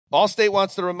Allstate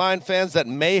wants to remind fans that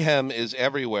mayhem is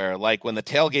everywhere, like when the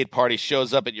tailgate party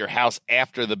shows up at your house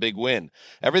after the big win.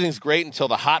 Everything's great until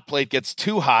the hot plate gets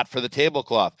too hot for the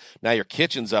tablecloth. Now your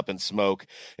kitchen's up in smoke.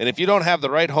 And if you don't have the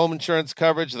right home insurance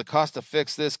coverage, the cost to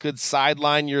fix this could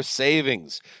sideline your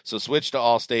savings. So switch to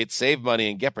Allstate, save money,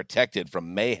 and get protected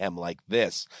from mayhem like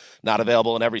this. Not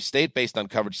available in every state based on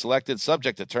coverage selected,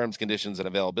 subject to terms, conditions, and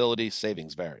availability.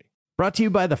 Savings vary. Brought to you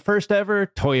by the first ever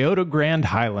Toyota Grand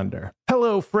Highlander.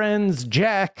 Hello, friends.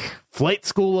 Jack, Flight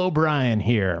School O'Brien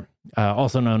here,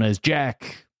 also known as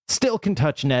Jack. Still can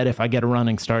touch net if I get a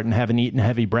running start and haven't eaten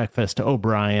heavy breakfast to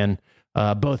O'Brien.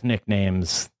 Both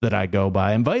nicknames that I go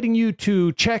by. Inviting you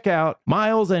to check out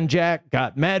Miles and Jack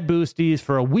Got Mad Boosties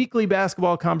for a weekly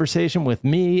basketball conversation with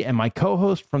me and my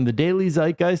co-host from the Daily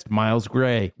Zeitgeist, Miles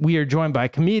Gray. We are joined by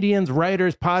comedians,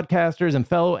 writers, podcasters, and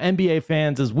fellow NBA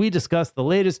fans as we discuss the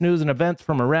latest news and events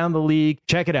from around the league.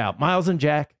 Check it out. Miles and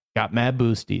Jack Got Mad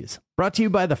Boosties. Brought to you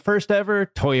by the first ever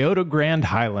Toyota Grand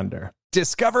Highlander.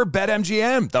 Discover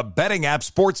BetMGM, the betting app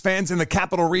sports fans in the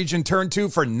capital region turn to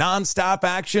for nonstop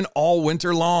action all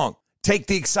winter long. Take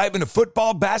the excitement of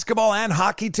football, basketball, and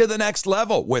hockey to the next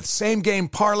level with same-game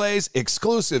parlays,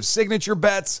 exclusive signature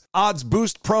bets, odds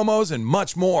boost promos, and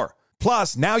much more.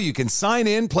 Plus, now you can sign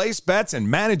in, place bets, and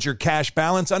manage your cash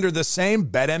balance under the same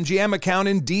BetMGM account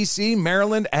in D.C.,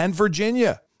 Maryland, and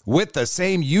Virginia. With the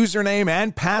same username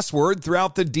and password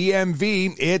throughout the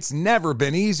DMV, it's never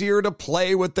been easier to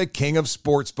play with the king of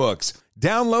sportsbooks.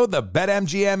 Download the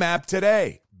BetMGM app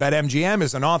today. BetMGM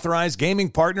is an authorized gaming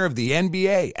partner of the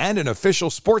NBA and an official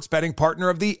sports betting partner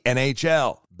of the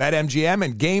NHL. BetMGM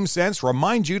and GameSense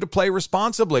remind you to play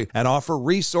responsibly and offer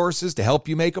resources to help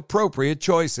you make appropriate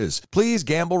choices. Please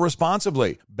gamble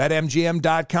responsibly.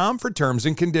 BetMGM.com for terms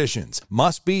and conditions.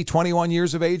 Must be 21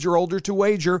 years of age or older to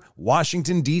wager.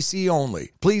 Washington, D.C.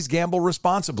 only. Please gamble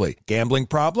responsibly. Gambling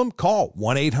problem? Call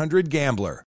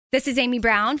 1-800-GAMBLER. This is Amy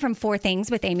Brown from 4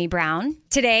 Things with Amy Brown.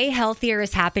 Today, healthier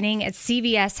is happening at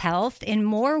CVS Health in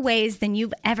more ways than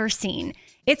you've ever seen.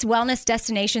 It's wellness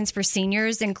destinations for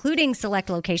seniors, including select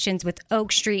locations with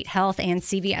Oak Street Health and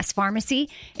CVS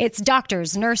Pharmacy. It's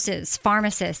doctors, nurses,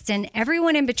 pharmacists, and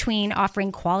everyone in between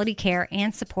offering quality care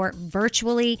and support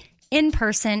virtually, in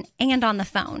person, and on the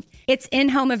phone. It's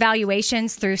in-home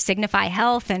evaluations through Signify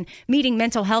Health and meeting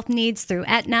mental health needs through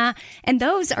Aetna. And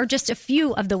those are just a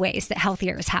few of the ways that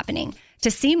healthier is happening. To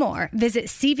see more, visit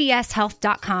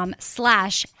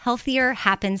cvshealth.com/healthier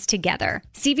happens together.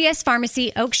 CVS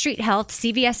Pharmacy, Oak Street Health,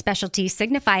 CVS Specialty,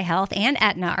 Signify Health, and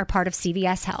Aetna are part of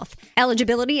CVS Health.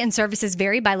 Eligibility and services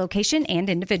vary by location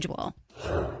and individual.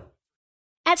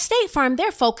 At State Farm,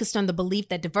 they're focused on the belief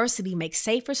that diversity makes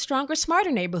safer, stronger,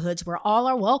 smarter neighborhoods where all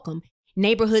are welcome.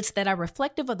 Neighborhoods that are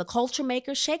reflective of the culture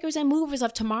makers, shakers, and movers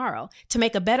of tomorrow. To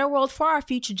make a better world for our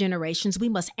future generations, we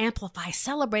must amplify,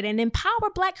 celebrate, and empower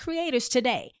Black creators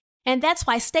today. And that's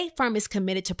why State Farm is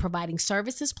committed to providing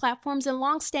services, platforms, and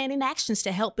long-standing actions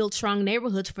to help build strong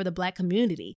neighborhoods for the Black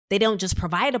community. They don't just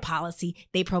provide a policy,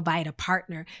 they provide a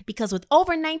partner. Because with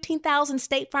over 19,000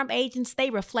 State Farm agents, they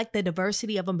reflect the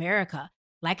diversity of America.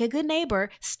 Like a good neighbor,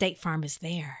 State Farm is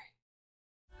there.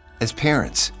 As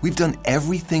parents, we've done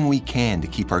everything we can to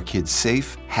keep our kids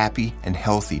safe, happy, and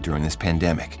healthy during this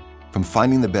pandemic. From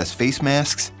finding the best face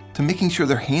masks to making sure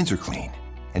their hands are clean.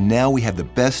 And now we have the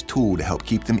best tool to help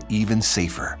keep them even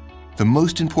safer. The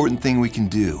most important thing we can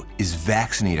do is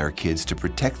vaccinate our kids to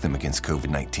protect them against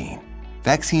COVID-19.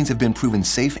 Vaccines have been proven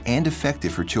safe and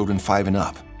effective for children 5 and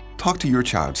up. Talk to your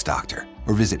child's doctor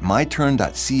or visit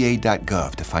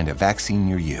myturn.ca.gov to find a vaccine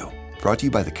near you. Brought to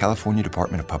you by the California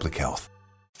Department of Public Health.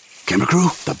 Camera crew,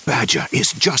 the Badger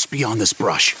is just beyond this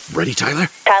brush. Ready, Tyler?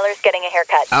 Tyler's getting a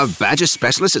haircut. A Badger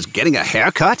specialist is getting a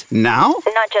haircut? Now?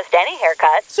 Not just any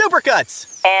haircut.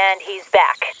 Supercuts! And he's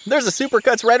back. There's a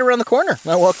Supercuts right around the corner.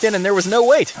 I walked in and there was no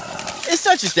wait. It's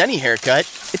not just any haircut,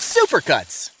 it's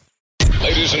Supercuts.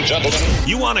 Ladies and gentlemen,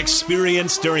 you want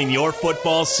experience during your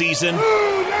football season?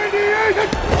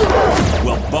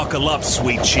 Well, buckle up,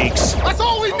 sweet cheeks. That's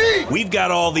all we need! We've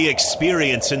got all the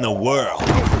experience in the world.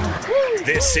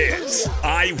 This is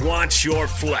I Want Your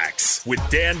Flex with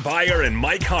Dan Beyer and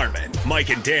Mike Harmon.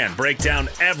 Mike and Dan break down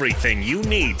everything you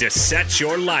need to set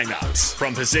your lineups.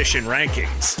 From position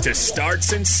rankings to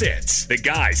starts and sits, the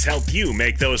guys help you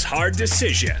make those hard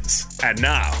decisions. And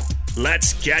now,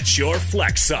 let's get your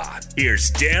flex on. Here's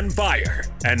Dan Beyer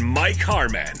and Mike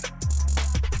Harmon.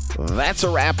 That's a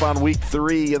wrap on Week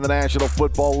 3 in the National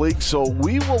Football League, so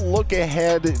we will look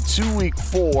ahead to Week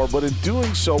 4, but in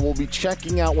doing so, we'll be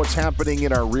checking out what's happening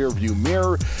in our rearview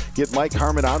mirror. Get Mike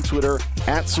Harmon on Twitter,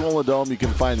 at Swollen Dome. You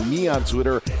can find me on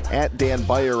Twitter, at Dan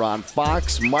Beyer on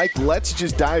Fox. Mike, let's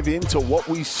just dive into what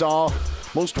we saw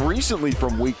most recently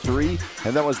from Week 3,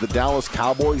 and that was the Dallas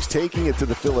Cowboys taking it to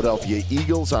the Philadelphia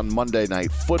Eagles on Monday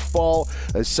Night Football.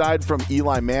 Aside from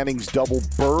Eli Manning's double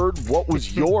bird, what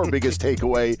was your biggest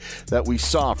takeaway that we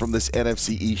saw from this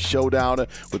NFC East showdown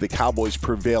with the Cowboys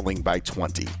prevailing by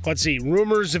 20? Let's see.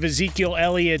 Rumors of Ezekiel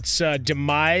Elliott's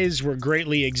demise were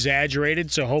greatly exaggerated,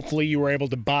 so hopefully you were able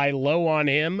to buy low on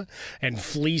him and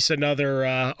fleece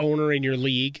another owner in your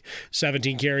league.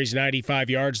 17 carries, 95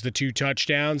 yards, the 2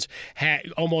 touchdowns.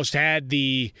 Almost had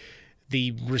the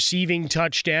receiving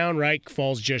touchdown, right?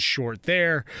 Falls just short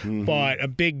there, but a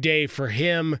big day for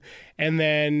him. And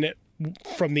then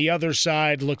from the other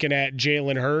side, looking at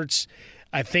Jalen Hurts,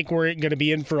 I think we're going to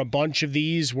be in for a bunch of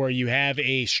these where you have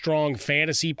a strong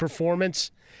fantasy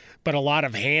performance, but a lot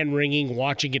of hand-wringing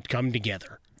watching it come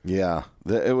together. Yeah,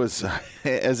 it was,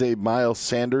 as a Miles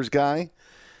Sanders guy,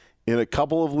 in a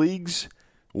couple of leagues,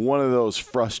 one of those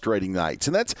frustrating nights.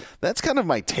 And that's kind of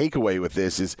my takeaway with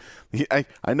this is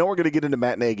I know we're going to get into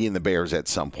Matt Nagy and the Bears at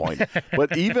some point,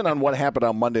 but even on what happened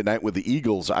on Monday night with the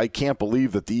Eagles, I can't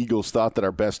believe that the Eagles thought that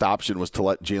our best option was to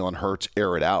let Jalen Hurts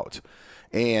air it out.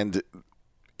 And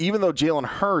even though Jalen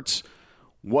Hurts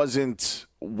wasn't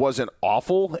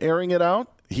awful airing it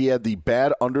out, he had the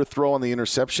bad underthrow on the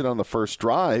interception on the first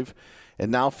drive.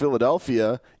 And now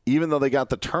Philadelphia, even though they got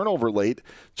the turnover late,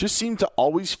 just seemed to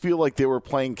always feel like they were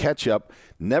playing catch-up,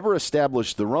 never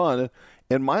established the run.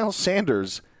 And Miles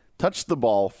Sanders touched the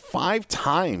ball 5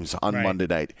 times on Monday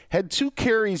night, had 2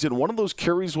 carries, and one of those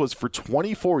carries was for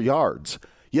 24 yards,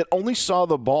 yet only saw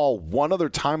the ball one other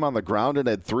time on the ground and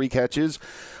had 3 catches.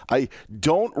 I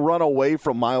don't run away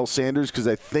from Miles Sanders because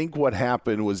I think what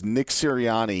happened was Nick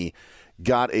Sirianni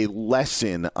got a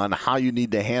lesson on how you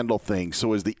need to handle things.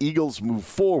 So as the Eagles move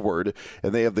forward,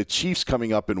 and they have the Chiefs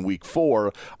coming up in Week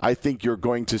 4, I think you're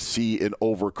going to see an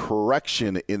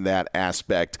overcorrection in that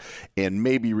aspect and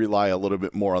maybe rely a little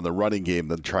bit more on the running game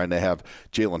than trying to have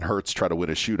Jalen Hurts try to win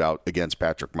a shootout against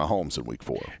Patrick Mahomes in Week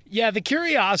 4. Yeah, the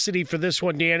curiosity for this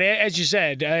one, Dan, as you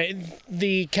said,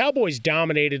 the Cowboys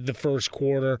dominated the first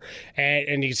quarter,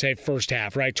 and you can say first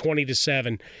half, right,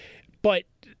 20-7. But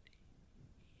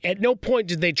at no point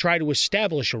did they try to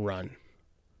establish a run,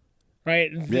 right?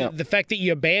 Yeah. The fact that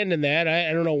you abandoned that,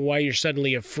 I don't know why you're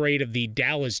suddenly afraid of the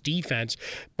Dallas defense,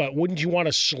 but wouldn't you want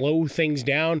to slow things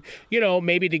down?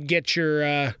 Maybe to get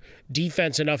your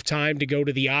defense enough time to go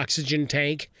to the oxygen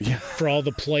tank for all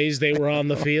the plays they were on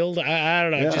the field. I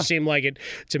don't know. It just seemed like it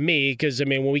to me because,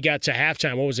 when we got to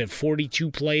halftime, what was it, 42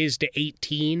 plays to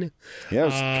 18? Yeah,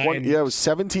 it was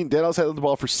 17. Dallas had the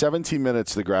ball for 17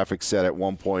 minutes, the graphic said at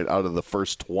one point, out of the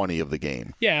first 20 of the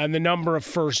game. Yeah, and the number of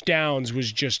first downs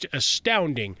was just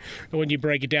astounding when you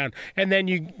break it down. And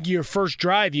then your first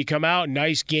drive, you come out,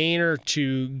 nice gainer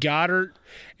to Goddard,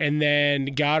 and then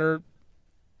Goddard,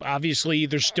 obviously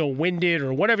either still winded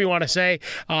or whatever you want to say.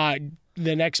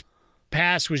 The next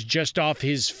pass was just off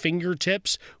his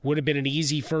fingertips. Would have been an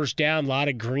easy first down. A lot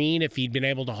of green if he'd been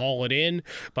able to haul it in,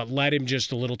 but led him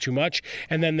just a little too much.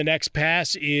 And then the next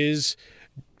pass is,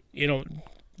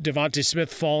 Devontae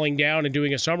Smith falling down and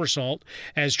doing a somersault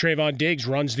as Trayvon Diggs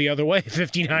runs the other way,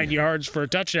 59 yards for a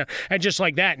touchdown. And just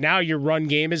like that, now your run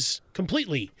game is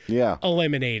completely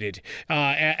eliminated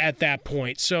at that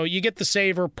point. So you get the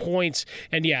saver points.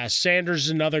 And, Sanders is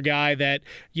another guy that,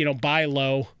 buy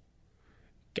low.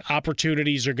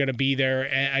 Opportunities are going to be there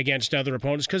against other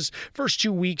opponents because first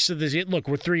 2 weeks of this, look,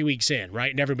 we're 3 weeks in, right?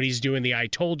 And everybody's doing the I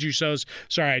told you so's.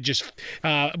 Sorry, I just,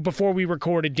 before we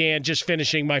recorded, Dan, just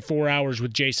finishing my 4 hours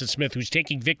with Jason Smith, who's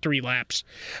taking victory laps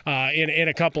in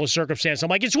a couple of circumstances. I'm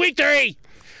like, it's week 3!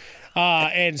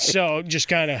 And so just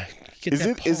kind of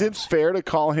Is it fair to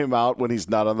call him out when he's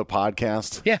not on the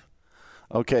podcast? Yeah.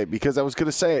 Okay, because I was going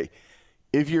to say,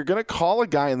 if you're going to call a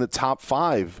guy in the top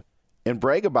 5 and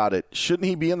brag about it, shouldn't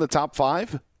he be in the top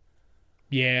 5?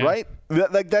 Yeah. Right?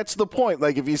 That's the point.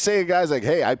 Like, if you say a guy's like,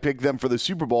 hey, I picked them for the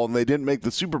Super Bowl and they didn't make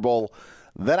the Super Bowl,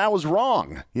 then I was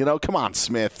wrong. Come on,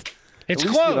 Smith. It's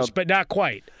close, but not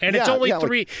quite. And it's only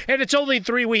 3 and it's only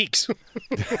 3 weeks.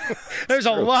 There's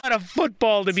a lot of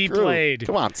football to be played.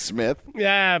 Come on, Smith.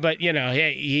 Yeah, but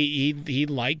he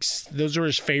likes, those are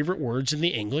his favorite words in the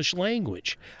English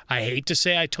language. I hate to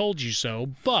say I told you so,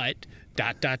 but ...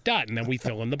 and then we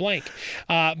fill in the blank.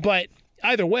 But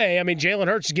either way, Jalen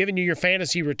Hurts is giving you your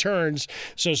fantasy returns,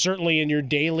 so certainly in your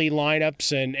daily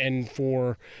lineups and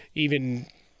for even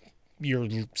your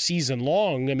season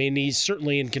long. I mean, he's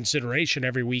certainly in consideration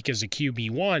every week as a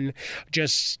QB1.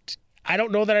 Just, I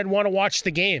don't know that I'd want to watch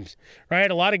the games, right?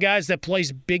 A lot of guys that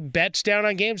place big bets down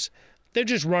on games, they're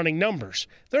just running numbers.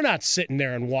 They're not sitting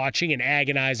there and watching and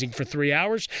agonizing for 3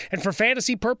 hours. And for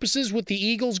fantasy purposes with the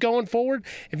Eagles going forward,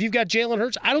 if you've got Jalen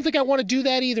Hurts, I don't think I want to do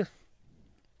that either.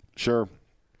 Sure.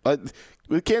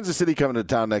 With Kansas City coming to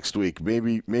town next week,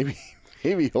 maybe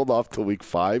hold off till week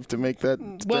 5 to make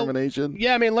that determination. Well,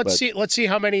 yeah, I mean, let's see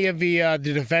how many of the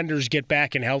defenders get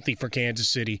back and healthy for Kansas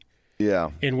City. Yeah,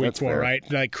 in week 4, right?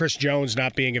 Like Chris Jones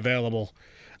not being available.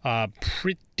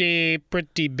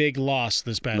 Pretty big loss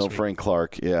this past week. No Frank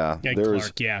Clark, yeah.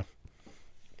 Clark, yeah.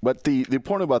 But the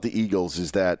point about the Eagles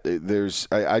is that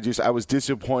I was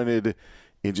disappointed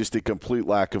in just a complete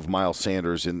lack of Miles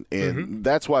Sanders, and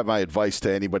that's why my advice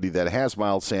to anybody that has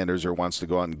Miles Sanders or wants to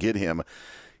go out and get him,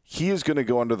 he is going to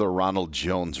go under the Ronald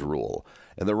Jones rule.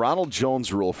 And the Ronald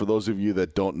Jones rule, for those of you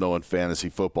that don't know in fantasy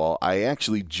football, I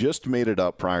actually just made it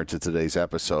up prior to today's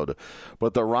episode.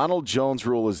 But the Ronald Jones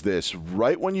rule is this: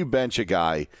 right when you bench a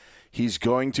guy, he's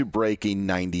going to break a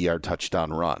 90-yard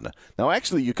touchdown run. Now,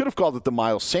 actually, you could have called it the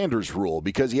Miles Sanders rule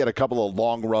because he had a couple of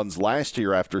long runs last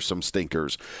year after some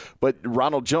stinkers. But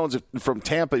Ronald Jones from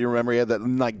Tampa, you remember, he had that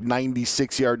like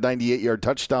 96-yard, 98-yard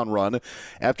touchdown run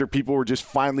after people were just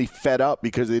finally fed up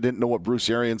because they didn't know what Bruce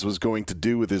Arians was going to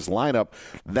do with his lineup.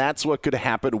 That's what could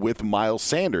happen with Miles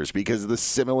Sanders because the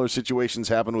similar situations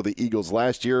happened with the Eagles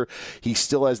last year. He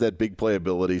still has that big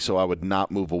playability, so I would not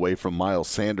move away from Miles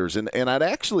Sanders. And I'd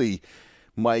actually,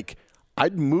 Mike,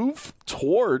 I'd move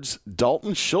towards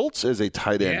Dalton Schultz as a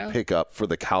tight end pickup for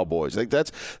the Cowboys. Like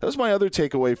that was my other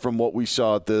takeaway from what we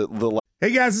saw at the.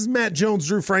 Hey guys, this is Matt Jones,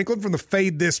 Drew Franklin from the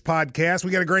Fade This podcast.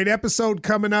 We got a great episode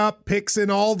coming up. Picks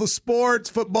in all the sports,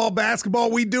 football,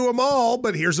 basketball, we do them all.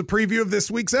 But here's a preview of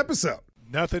this week's episode.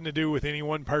 Nothing to do with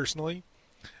anyone personally,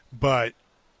 but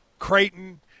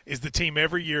Creighton is the team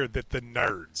every year that the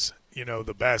nerds,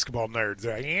 the basketball nerds,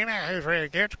 they're like,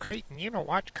 it's Creighton,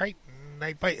 watch Creighton.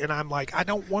 They play, and I'm like, I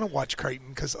don't want to watch Creighton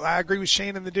because I agree with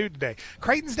Shannon the dude today.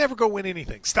 Creighton's never going to win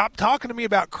anything. Stop talking to me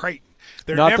about Creighton.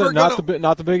 They're not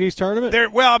the Big East tournament.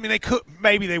 They could,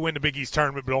 maybe they win the Big East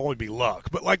tournament, but it'll only be luck.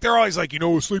 But like they're always like,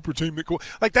 a sleeper team that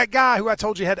like that guy who I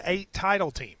told you had 8 title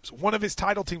teams. One of his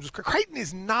title teams was Creighton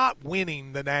is not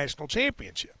winning the national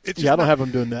championship. I don't have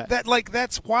them doing that.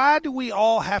 That's why do we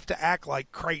all have to act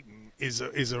like Creighton is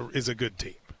a good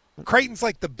team? Creighton's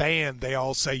like the band they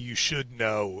all say you should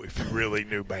know if you really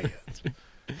knew bands.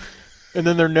 And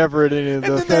then they're never at any of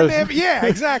the yeah,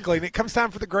 exactly. And it comes time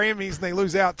for the Grammys and they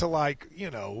lose out to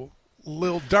Lil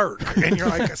Durk. And you're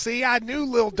like, see, I knew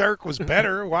Lil Durk was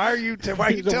better. Why are you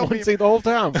telling me? See the whole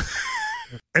time.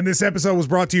 And this episode was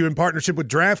brought to you in partnership with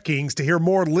DraftKings. To hear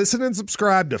more, listen and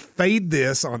subscribe to Fade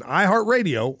This on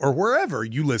iHeartRadio or wherever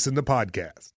you listen to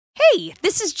podcasts. Hey,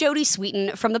 this is Jodie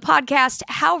Sweetin from the podcast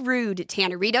How Rude,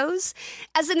 Tanneritos.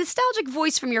 As a nostalgic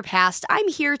voice from your past, I'm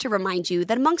here to remind you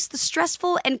that amongst the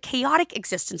stressful and chaotic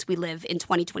existence we live in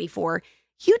 2024,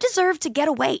 you deserve to get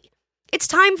away. It's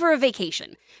time for a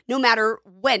vacation, no matter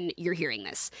when you're hearing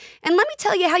this. And let me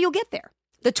tell you how you'll get there.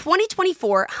 The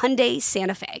 2024 Hyundai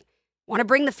Santa Fe. Want to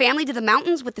bring the family to the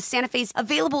mountains with the Santa Fe's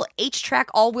available H-Track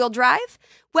all-wheel drive?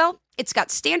 Well, it's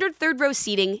got standard third-row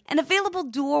seating and available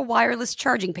dual wireless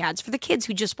charging pads for the kids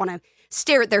who just want to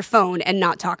stare at their phone and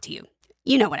not talk to you.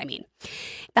 You know what I mean.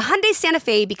 The Hyundai Santa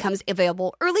Fe becomes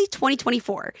available early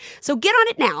 2024, so get on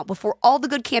it now before all the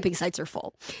good camping sites are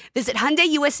full. Visit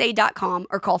HyundaiUSA.com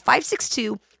or call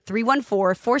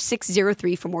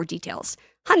 562-314-4603 for more details.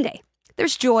 Hyundai,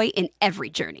 there's joy in every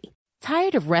journey.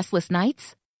 Tired of restless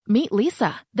nights? Meet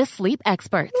Leesa, the sleep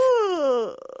experts.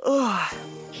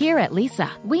 Here at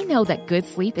Leesa, we know that good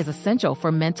sleep is essential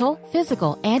for mental,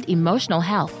 physical, and emotional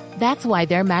health. That's why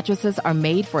their mattresses are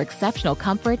made for exceptional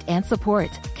comfort and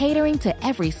support, catering to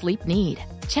every sleep need.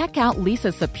 Check out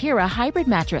Leesa's Sapira Hybrid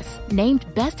Mattress,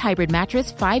 named Best Hybrid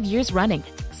Mattress 5 years running.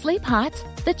 Sleep hot?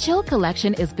 The Chill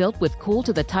Collection is built with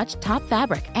cool-to-the-touch top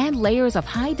fabric and layers of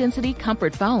high-density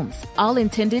comfort foams, all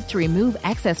intended to remove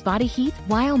excess body heat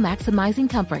while maximizing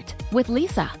comfort. With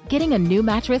Leesa, getting a new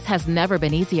mattress has never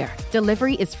been easier.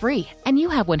 Delivery is free, and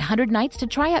you have 100 nights to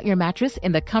try out your mattress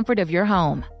in the comfort of your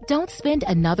home. Don't spend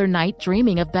another night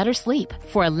dreaming of better sleep.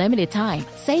 For a limited time,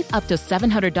 save up to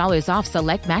 $700 off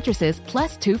select mattresses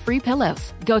plus 2 free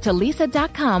pillows. Go to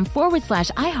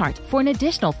leesa.com/iHeart for an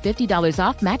additional $50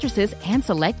 off mattresses and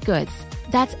select goods.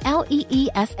 That's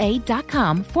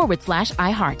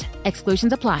LEESA.com/iHeart.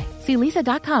 Exclusions apply. See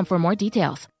leesa.com for more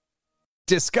details.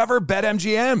 Discover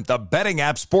BetMGM, the betting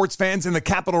app sports fans in the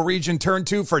capital region turn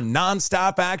to for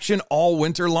nonstop action all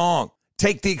winter long.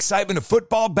 Take the excitement of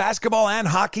football, basketball, and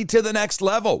hockey to the next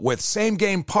level with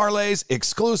same-game parlays,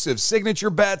 exclusive signature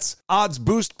bets, odds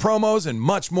boost promos, and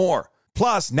much more.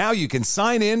 Plus, now you can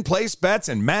sign in, place bets,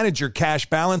 and manage your cash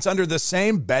balance under the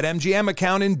same BetMGM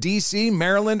account in D.C.,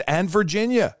 Maryland, and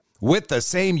Virginia. With the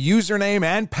same username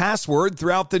and password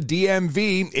throughout the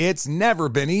DMV, it's never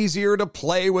been easier to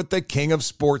play with the king of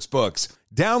sportsbooks.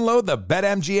 Download the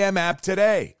BetMGM app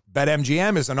today.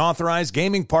 BetMGM is an authorized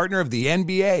gaming partner of the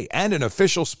NBA and an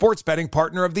official sports betting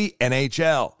partner of the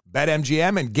NHL.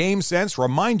 BetMGM and GameSense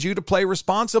remind you to play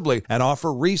responsibly and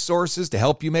offer resources to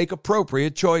help you make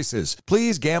appropriate choices.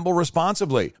 Please gamble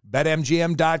responsibly.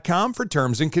 BetMGM.com for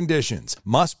terms and conditions.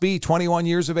 Must be 21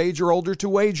 years of age or older to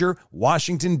wager.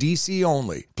 Washington, D.C.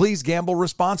 only. Please gamble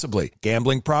responsibly.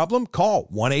 Gambling problem? Call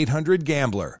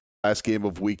 1-800-GAMBLER. Last game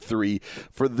of week 3.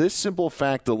 For this simple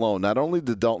fact alone, not only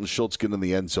did Dalton Schultz get in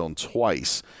the end zone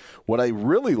twice, what I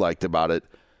really liked about it,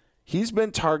 he's been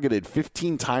targeted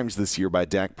 15 times this year by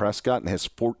Dak Prescott and has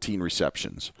 14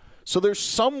 receptions. So there's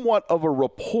somewhat of a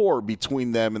rapport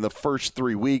between them in the first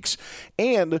 3 weeks,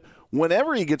 and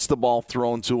whenever he gets the ball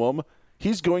thrown to him,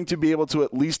 he's going to be able to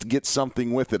at least get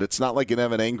something with it. It's not like an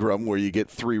Evan Engram where you get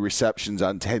 3 receptions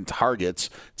on 10 targets.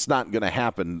 It's not going to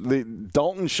happen.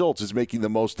 Dalton Schultz is making the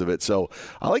most of it. So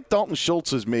I like Dalton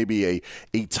Schultz as maybe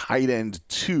a tight end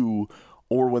 2,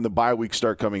 or when the bye weeks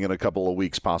start coming in a couple of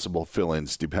weeks, possible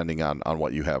fill-ins depending on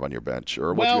what you have on your bench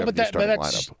or what you have in your starting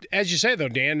lineup. As you say, though,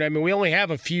 Dan, I mean, we only have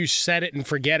a few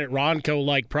set-it-and-forget-it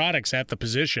Ronco-like products at the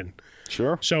position.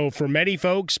 Sure. So for many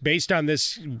folks, based on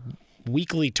this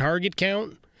weekly target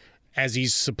count, as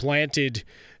he's supplanted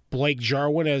Blake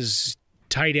Jarwin as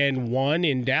tight end 1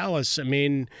 in Dallas, I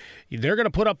mean, they're going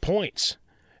to put up points.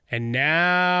 And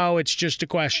now it's just a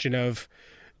question of,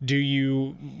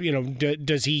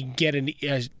 does he get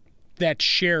that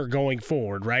share going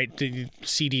forward, right?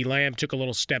 CD Lamb took a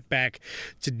little step back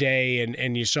today,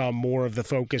 and you saw more of the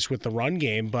focus with the run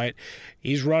game, but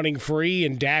he's running free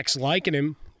and Dak's liking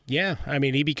him. Yeah, I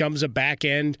mean, he becomes a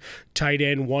back-end, tight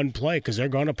end 1 play because they're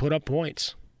going to put up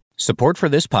points. Support for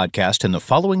this podcast and the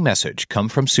following message come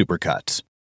from Supercuts.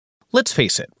 Let's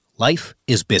face it, life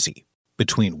is busy.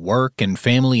 Between work and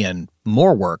family and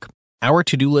more work, our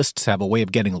to-do lists have a way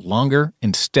of getting longer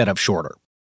instead of shorter.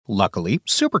 Luckily,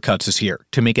 Supercuts is here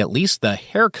to make at least the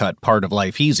haircut part of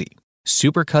life easy.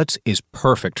 Supercuts is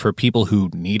perfect for people who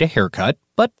need a haircut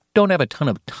but don't have a ton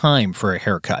of time for a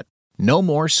haircut. No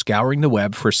more scouring the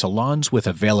web for salons with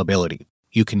availability.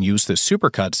 You can use the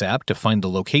Supercuts app to find the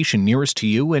location nearest to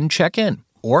you and check in,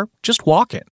 or just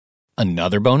walk in.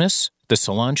 Another bonus, the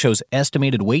salon shows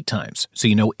estimated wait times, so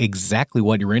you know exactly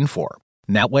what you're in for.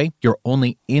 And that way, you're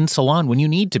only in salon when you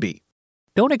need to be.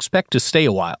 Don't expect to stay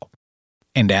a while.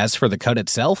 And as for the cut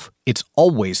itself, it's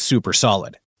always super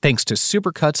solid, thanks to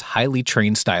Supercuts' highly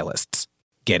trained stylists.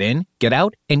 Get in, get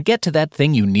out, and get to that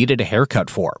thing you needed a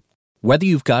haircut for. Whether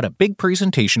you've got a big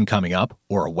presentation coming up,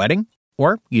 or a wedding,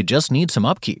 or you just need some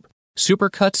upkeep,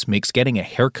 Supercuts makes getting a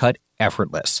haircut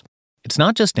effortless. It's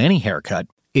not just any haircut,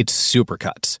 it's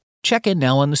Supercuts. Check in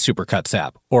now on the Supercuts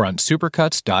app or on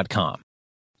supercuts.com.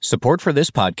 Support for this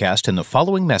podcast and the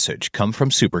following message come from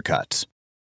Supercuts.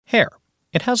 Hair.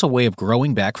 It has a way of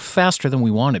growing back faster than we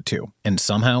want it to, and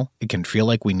somehow it can feel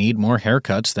like we need more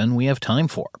haircuts than we have time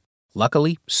for.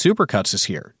 Luckily, Supercuts is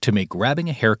here to make grabbing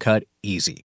a haircut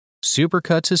easy.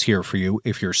 Supercuts is here for you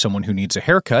if you're someone who needs a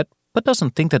haircut but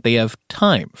doesn't think that they have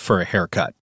time for a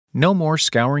haircut. No more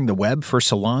scouring the web for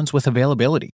salons with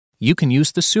availability. You can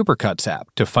use the Supercuts app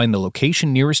to find the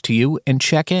location nearest to you and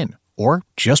check in, or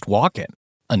just walk in.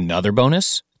 Another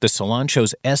bonus, the salon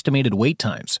shows estimated wait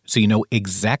times, so you know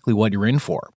exactly what you're in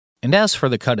for. And as for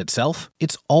the cut itself,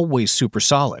 it's always super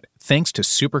solid, thanks to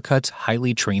Supercuts'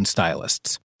 highly trained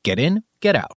stylists. Get in,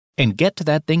 get out, and get to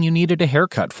that thing you needed a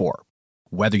haircut for.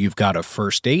 Whether you've got a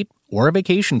first date or a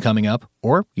vacation coming up,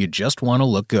 or you just want to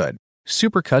look good,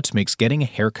 Supercuts makes getting a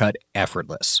haircut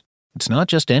effortless. It's not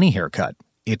just any haircut,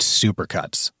 it's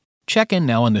Supercuts. Check in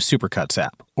now on the Supercuts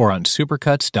app or on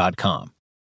supercuts.com.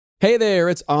 Hey there,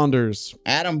 it's Anders,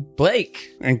 Adam,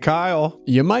 Blake, and Kyle.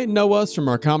 You might know us from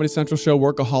our Comedy Central show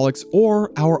Workaholics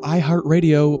or our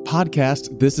iHeartRadio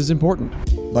podcast, This Is Important.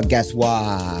 But guess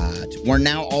what? We're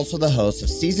now also the hosts of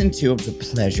Season 2 of The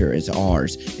Pleasure Is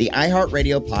Ours, the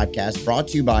iHeartRadio podcast brought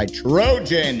to you by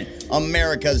Trojan,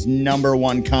 America's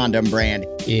 #1 condom brand.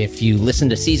 If you listen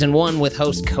to Season 1 with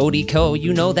host Cody Ko,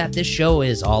 you know that this show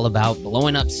is all about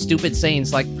blowing up stupid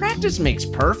sayings like practice makes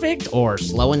perfect or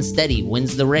slow and steady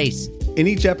wins the race. In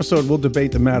each episode, we'll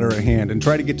debate the matter at hand and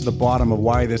try to get to the bottom of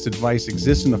why this advice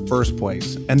exists in the first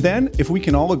place. And then, if we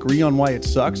can all agree on why it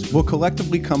sucks, we'll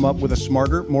collectively come up with a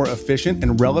smarter, more efficient,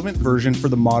 and relevant version for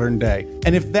the modern day.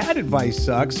 And if that advice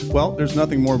sucks, well, there's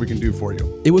nothing more we can do for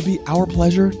you. It would be our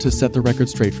pleasure to set the record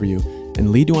straight for you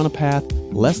and lead you on a path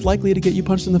less likely to get you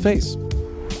punched in the face.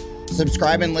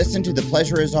 Subscribe and listen to The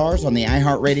Pleasure Is Ours on the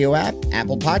iHeartRadio app,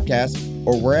 Apple Podcasts,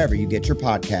 or wherever you get your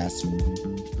podcasts.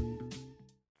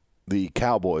 The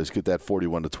Cowboys get that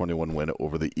 41-21 win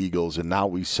over the Eagles, and now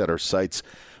we set our sights.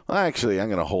 Well, actually, I'm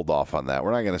going to hold off on that.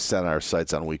 We're not going to set our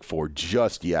sights on Week 4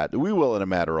 just yet. We will in a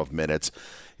matter of minutes.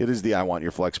 It is the I Want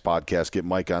Your Flex podcast. Get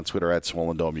Mike on Twitter at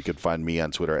Swollen Dome. You can find me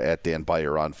on Twitter at Dan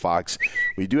Beyer on Fox.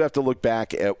 We do have to look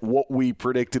back at what we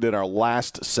predicted in our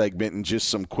last segment and just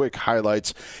some quick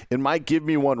highlights. It might give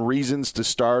me one reasons to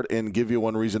start and give you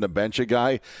one reason to bench a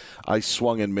guy. I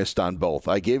swung and missed on both.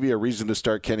 I gave you a reason to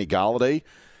start Kenny Golladay.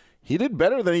 He did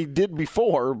better than he did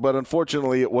before, but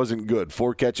unfortunately it wasn't good.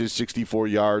 4 catches, 64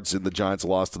 yards, and the Giants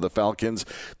lost to the Falcons.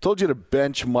 Told you to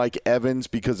bench Mike Evans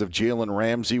because of Jalen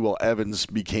Ramsey. Well, Evans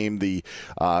became the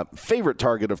favorite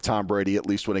target of Tom Brady, at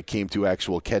least when it came to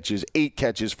actual catches. 8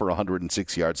 catches for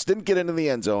 106 yards. Didn't get into the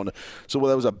end zone, so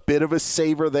that was a bit of a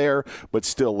saver there, but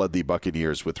still led the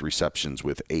Buccaneers with receptions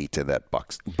with 8 and that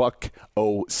Buck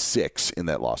 06 in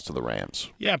that loss to the Rams.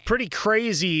 Yeah, pretty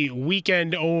crazy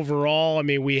weekend overall. I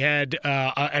mean, we had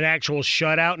an actual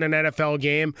shutout in an NFL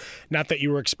game. Not that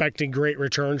you were expecting great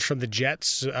returns from the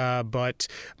Jets, but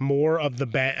more of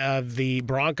the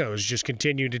Broncos just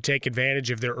continue to take advantage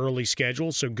of their early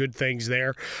schedule, so good things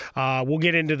there. We'll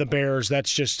get into the Bears.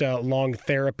 That's just a long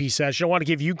therapy session. I want to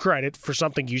give you credit for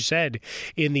something you said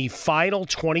in the final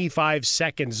 25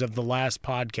 seconds of the last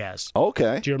podcast.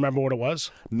 Okay. Do you remember what it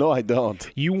was? No, I don't.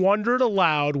 You wondered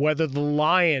aloud whether the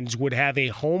Lions would have a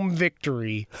home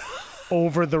victory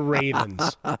over the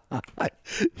Ravens.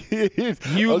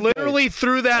 You literally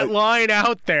threw that line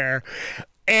out there.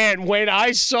 And when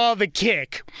I saw the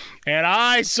kick and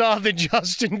I saw the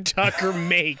Justin Tucker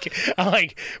make, I'm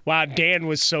like, wow, Dan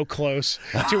was so close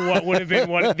to what would have been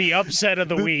the upset of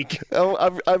the week.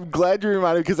 I'm glad you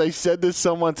reminded me because I said to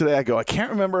someone today, I go, I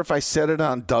can't remember if I said it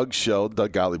on Doug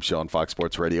Gottlieb show on Fox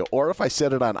Sports Radio, or if I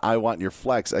said it on I Want Your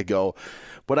Flex. I go,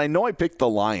 but I know I picked the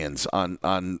Lions on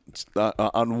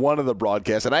one of the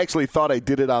broadcasts, and I actually thought I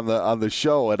did it on the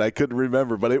show, and I couldn't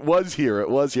remember, but it was here.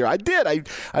 I did.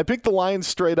 I picked the Lions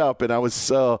straight up, and I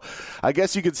was I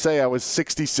guess you could say I was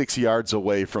 66 yards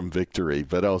away from victory,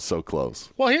 but I was so close.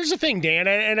 Well, here's the thing, Dan,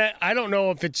 and I don't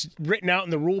know if it's written out in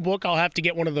the rule book. I'll have to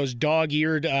get one of those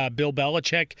dog-eared Bill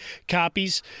Belichick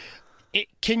copies.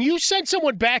 Can you send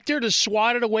someone back there to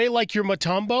swat it away like you're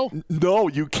Mutombo? No,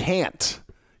 you can't.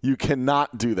 You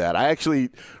cannot do that. I actually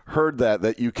heard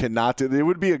that you cannot do it. It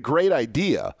would be a great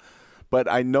idea,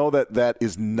 but I know that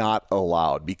is not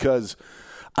allowed because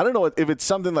I don't know if it's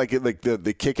something like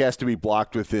the kick has to be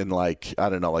blocked within a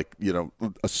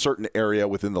certain area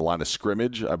within the line of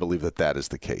scrimmage. I believe that is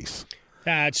the case.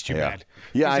 That's too bad.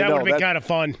 Yeah, I know. That would have been kind of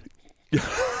fun.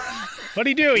 What'd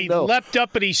he do? He leapt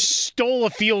up and he stole a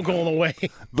field goal away.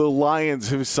 The Lions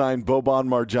have signed Boban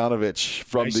Marjanovic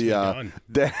from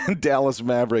the Dallas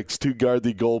Mavericks to guard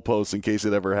the goalposts in case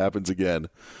it ever happens again.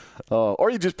 Or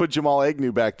you just put Jamal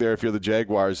Agnew back there if you're the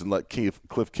Jaguars and let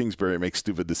Cliff Kingsbury make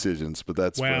stupid decisions. But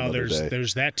that's for another day.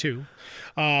 There's that too.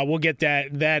 We'll get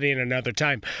that in another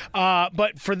time.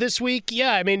 But for this week,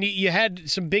 yeah, I mean, you had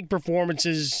some big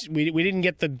performances. We didn't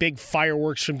get the big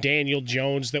fireworks from Daniel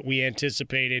Jones that we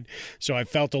anticipated, so I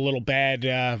felt a little bad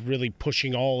really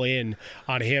pushing all in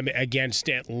on him against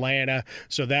Atlanta.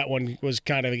 So that one was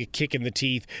kind of a kick in the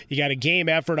teeth. You got a game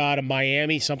effort out of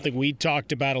Miami, something we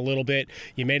talked about a little bit.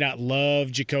 You may not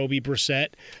love Jacoby Brissett,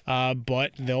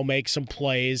 but they'll make some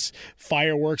plays.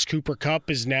 Fireworks, Cooper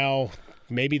Kupp is now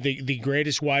maybe the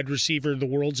greatest wide receiver the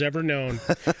world's ever known,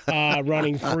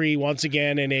 running free once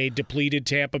again in a depleted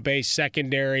Tampa Bay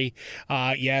secondary.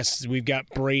 Yes, we've got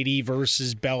Brady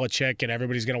versus Belichick, and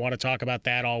everybody's going to want to talk about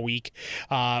that all week.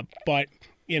 But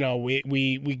you know,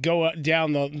 we go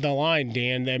down the line,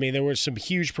 Dan. I mean, there were some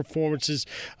huge performances.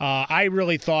 I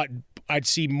really thought I'd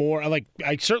see more. Like,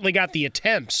 I certainly got the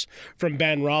attempts from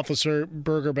Ben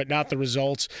Roethlisberger, but not the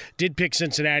results. Did pick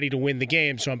Cincinnati to win the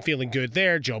game, so I'm feeling good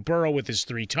there. Joe Burrow with his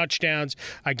 3 touchdowns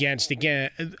against,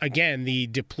 again the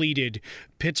depleted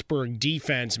Pittsburgh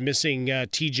defense, missing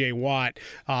T.J. Watt,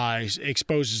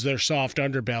 exposes their soft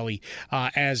underbelly,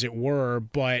 as it were.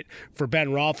 But for Ben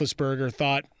Roethlisberger,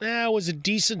 thought, it was a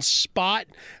decent spot,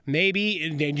 maybe.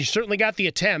 And you certainly got the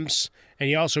attempts. And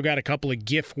you also got a couple of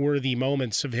GIF-worthy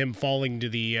moments of him falling to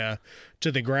the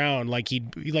to the ground like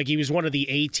he was one of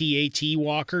the AT-AT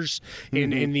walkers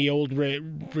in the old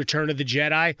Return of the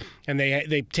Jedi, and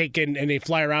they take in and they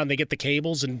fly around, they get the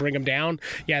cables and bring them down.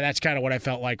 Yeah, that's kind of what I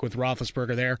felt like with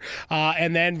Roethlisberger there.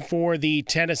 And then for the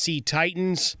Tennessee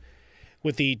Titans,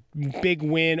 with the big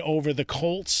win over the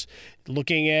Colts,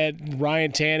 looking at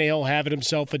Ryan Tannehill having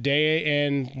himself a day,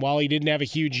 and while he didn't have a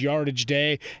huge yardage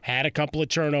day, had a couple of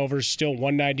turnovers, still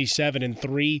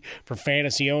 197-3 for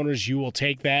fantasy owners. You will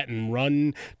take that and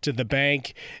run to the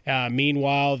bank.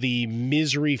 Meanwhile, the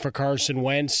misery for Carson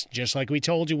Wentz, just like we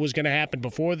told you was going to happen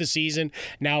before the season,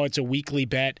 now it's a weekly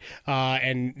bet,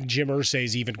 and Jim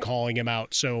Irsay's even calling him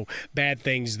out. So bad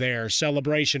things there.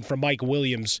 Celebration for Mike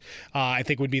Williams, I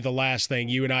think would be the last thing.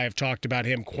 You and I have talked about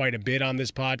him quite a bit on this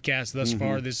podcast thus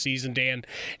far this season, Dan,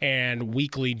 and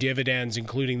weekly dividends,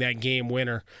 including that game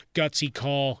winner. Gutsy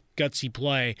call, gutsy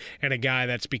play, and a guy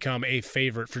that's become a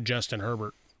favorite for Justin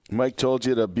Herbert. Mike told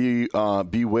you to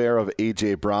beware of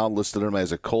A.J. Brown, listed him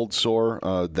as a cold sore.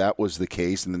 That was the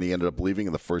case, and then he ended up leaving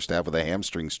in the first half with a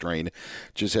hamstring strain.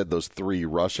 Just had those 3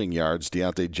 rushing yards.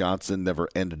 Deontay Johnson never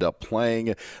ended up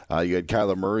playing. You had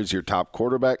Kyler Murray as your top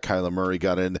quarterback. Kyler Murray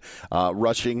got in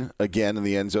rushing again in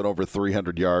the end zone, over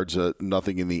 300 yards,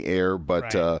 nothing in the air.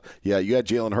 But, you had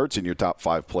Jalen Hurts in your top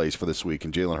 5 plays for this week,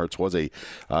 and Jalen Hurts was a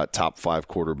top 5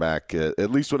 quarterback, at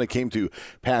least when it came to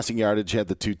passing yardage. Had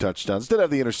the 2 touchdowns. Did have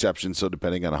the interception, so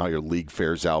depending on how your league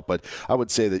fares out. But I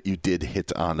would say that you did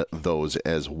hit on those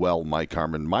as well, Mike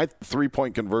Harmon. My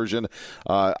 3-point conversion,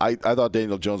 I thought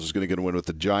Daniel Jones was going to get a win with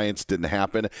the Giants. Didn't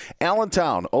happen.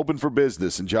 Allentown open for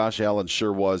business, and Josh Allen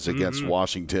sure was against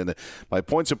Washington. My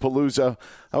points of Palooza,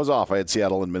 I was off. I had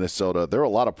Seattle and Minnesota. There were a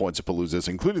lot of points of Paloozas,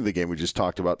 including the game we just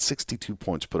talked about. 62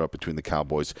 points put up between the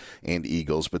Cowboys and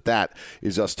Eagles. But that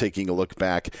is us taking a look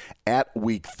back at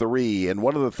Week 3. And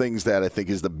one of the things that I think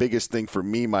is the biggest thing for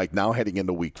me, Mike, now heading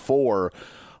into Week 4,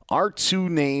 are 2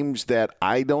 names that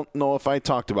I don't know if I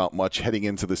talked about much heading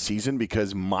into the season,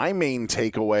 because my main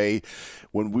takeaway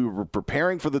when we were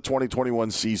preparing for the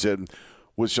 2021 season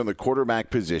was from the quarterback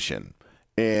position.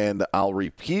 And I'll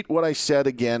repeat what I said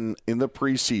again in the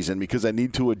preseason because I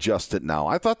need to adjust it now.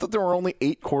 I thought that there were only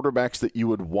 8 quarterbacks that you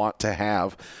would want to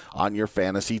have on your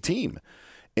fantasy team.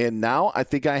 And now I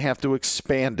think I have to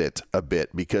expand it a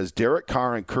bit, because Derek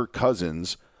Carr and Kirk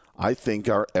Cousins, I think,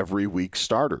 are every week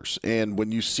starters. And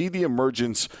when you see the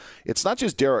emergence, it's not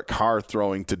just Derek Carr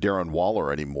throwing to Darren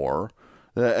Waller anymore.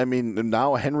 I mean,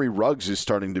 now Henry Ruggs is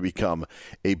starting to become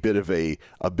a bit of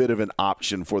an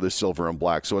option for the Silver and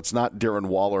Black. So it's not Darren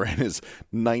Waller and his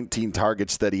 19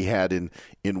 targets that he had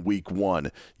in Week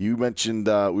 1. You mentioned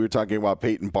we were talking about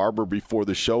Peyton Barber before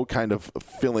the show, kind of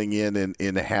filling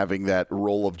in having that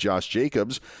role of Josh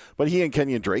Jacobs. But he and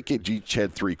Kenyon Drake each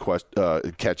had 3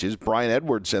 catches. Brian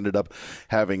Edwards ended up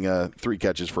having 3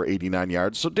 catches for 89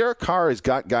 yards. So Derek Carr has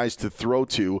got guys to throw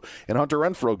to, and Hunter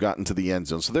Renfrow got into the end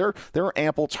zone. So there are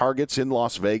ample targets in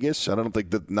Las Vegas. I don't think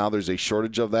that now there's a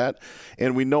shortage of that.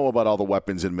 And we know about all the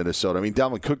weapons in Minnesota. I mean,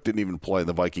 Dalvin Cook didn't even play.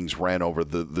 The Vikings ran over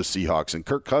the Seahawks. And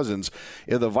Kirk Cousins,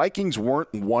 if the Vikings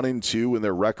weren't 1-2 in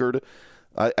their record,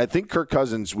 I think Kirk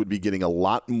Cousins would be getting a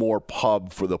lot more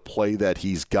pub for the play that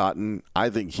he's gotten. I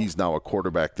think he's now a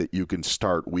quarterback that you can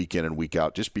start week in and week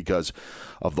out just because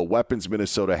of the weapons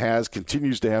Minnesota has,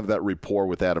 continues to have that rapport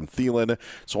with Adam Thielen.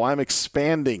 So I'm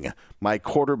expanding my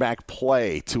quarterback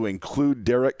play to include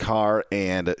Derek Carr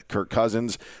and Kirk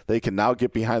Cousins. They can now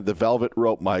get behind the velvet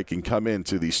rope, Mike, and come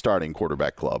into the starting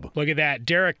quarterback club. Look at that.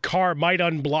 Derek Carr might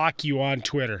unblock you on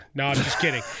Twitter. No, I'm just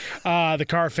kidding. The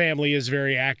Carr family is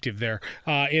very active there.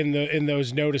 In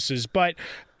those notices. But,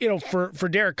 you know, for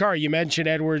Derek Carr, you mentioned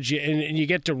Edwards, and you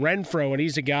get to Renfrow, and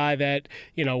he's a guy that,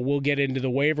 you know, we'll get into the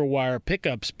waiver wire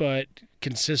pickups, but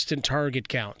consistent target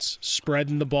counts,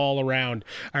 spreading the ball around.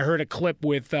 I heard a clip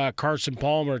with Carson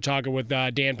Palmer talking with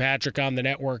Dan Patrick on the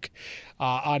network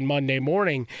on Monday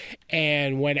morning,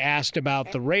 and when asked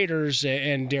about the Raiders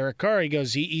and Derek Carr, he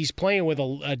goes, he's playing with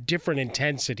a different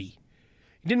intensity.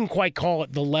 He didn't quite call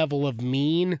it the level of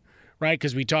mean, right?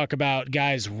 Because we talk about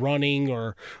guys running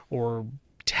or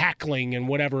tackling and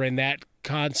whatever in that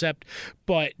concept.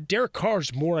 But Derek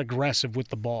Carr's more aggressive with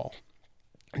the ball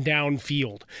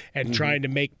downfield and trying to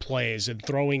make plays and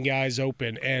throwing guys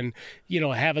open. And, you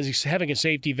know, having a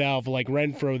safety valve like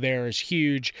Renfrow there is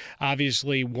huge.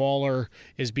 Obviously, Waller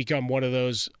has become one of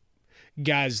those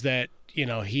guys that, you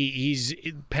know, he's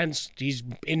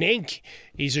in ink.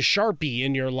 He's a Sharpie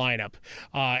in your lineup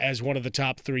as one of the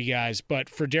top 3 guys. But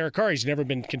for Derek Carr, he's never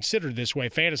been considered this way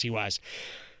fantasy-wise.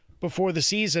 Before the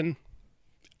season,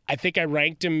 I think I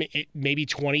ranked him maybe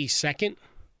 22nd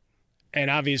And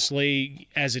obviously,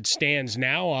 as it stands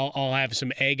now, I'll have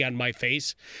some egg on my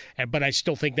face. But I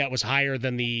still think that was higher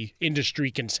than the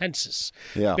industry consensus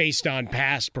based on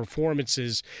past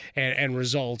performances and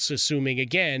results, assuming,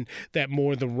 again, that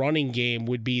more the running game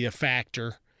would be the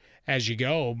factor as you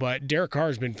go. But Derek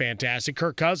Carr's been fantastic.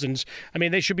 Kirk Cousins, I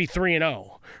mean, they should be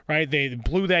 3-0, right? They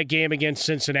blew that game against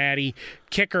Cincinnati.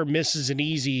 Kicker misses an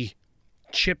easy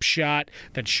chip shot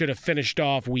that should have finished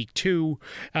off week 2,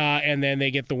 and then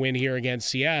they get the win here against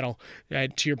Seattle.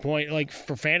 To your point, like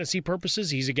for fantasy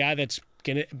purposes, he's a guy that's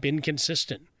been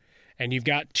consistent. And you've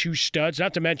got 2 studs,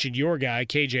 not to mention your guy,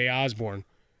 KJ Osborne.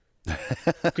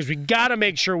 Because we got to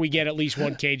make sure we get at least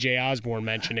one KJ Osborne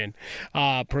mention in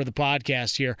per the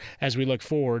podcast here as we look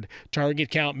forward.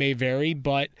 Target count may vary,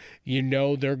 but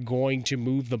they're going to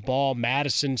move the ball.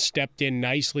 Madison stepped in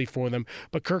nicely for them.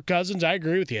 But Kirk Cousins, I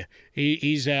agree with you.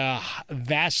 He's a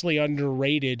vastly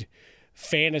underrated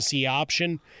fantasy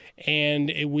option,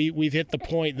 and we've hit the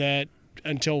point that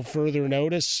until further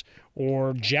notice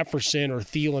or Jefferson or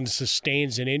Thielen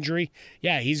sustains an injury,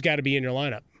 he's got to be in your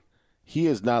lineup. He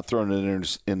has not thrown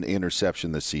an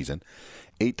interception this season.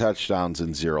 8 touchdowns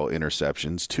and 0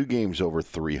 interceptions. 2 games over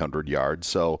 300 yards.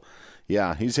 So,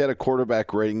 he's had a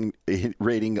quarterback rating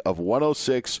of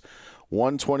 106,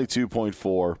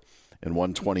 122.4, and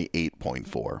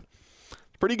 128.4.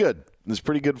 Pretty good. It's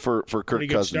pretty good for Kirk Cousins. Pretty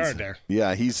good start there.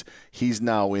 Yeah, he's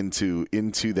now into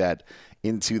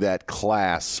that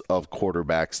class of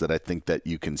quarterbacks that I think that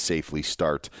you can safely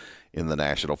start in the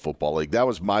National Football League. That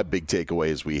was my big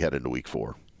takeaway as we head into week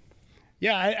 4.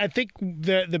 Yeah, I think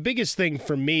the biggest thing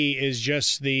for me is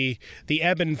just the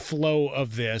ebb and flow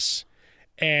of this,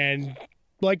 and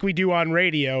like we do on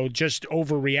radio, just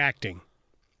overreacting,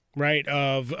 right,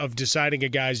 of deciding a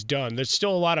guy's done. There's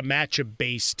still a lot of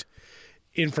matchup-based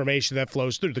information that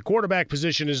flows through. The quarterback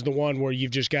position is the one where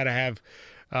you've just got to have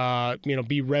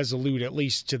be resolute, at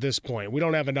least to this point. We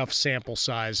don't have enough sample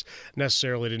size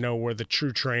necessarily to know where the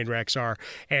true train wrecks are.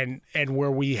 And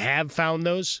where we have found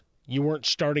those, you weren't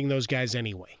starting those guys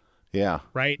anyway. Yeah.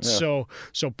 Right? Yeah.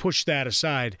 So push that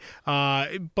aside.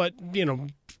 But,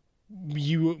 one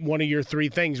of your 3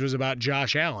 things was about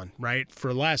Josh Allen, right,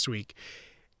 for last week.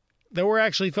 There were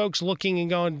actually folks looking and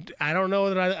going, I don't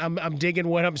know that I'm digging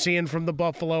what I'm seeing from the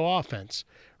Buffalo offense.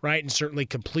 Right, and certainly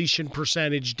completion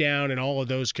percentage down and all of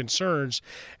those concerns.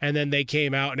 And then they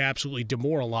came out and absolutely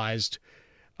demoralized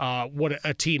what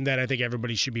a team that I think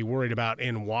everybody should be worried about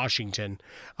in Washington.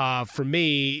 For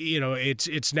me,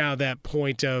 it's now that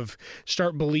point of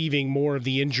start believing more of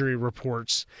the injury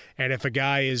reports. And if a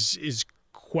guy is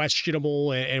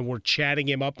questionable and we're chatting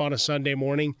him up on a Sunday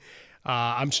morning,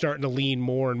 I'm starting to lean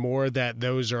more and more that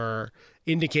those are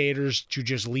indicators to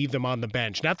just leave them on the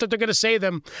bench. Not that they're going to say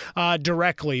them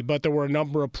directly, but there were a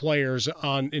number of players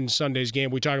in Sunday's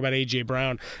game. We talk about A.J.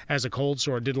 Brown as a cold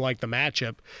sore, didn't like the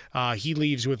matchup. He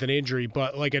leaves with an injury,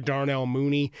 but like a Darnell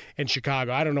Mooney in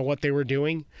Chicago, I don't know what they were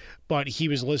doing, but he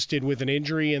was listed with an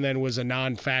injury and then was a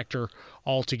non-factor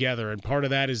altogether. And part of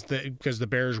that is because the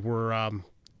Bears were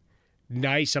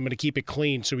nice. I'm going to keep it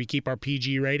clean so we keep our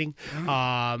PG rating.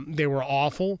 They were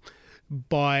awful,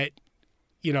 but,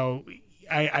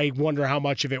 I wonder how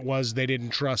much of it was they didn't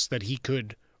trust that he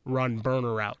could run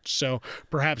burner routes. So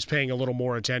perhaps paying a little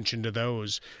more attention to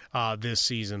those this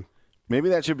season. Maybe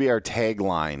that should be our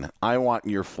tagline. I want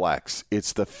your flex.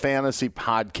 It's the fantasy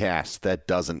podcast that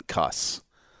doesn't cuss.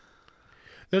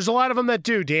 There's a lot of them that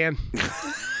do, Dan.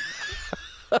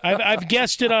 I've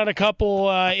guessed it on a couple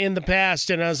in the past,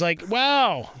 and I was like,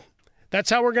 wow, that's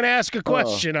how we're going to ask a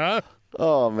question, huh?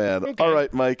 Oh, man. Okay. All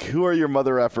right, Mike, who are your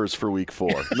mother effers for week 4?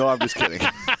 No, I'm just kidding.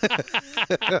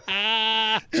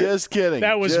 Just kidding.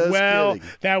 That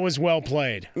was well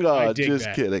played. No,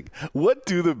 just kidding. What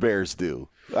do the Bears do?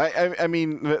 I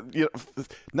mean,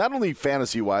 not only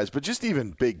fantasy-wise, but just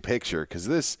even big picture, because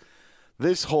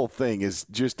this whole thing is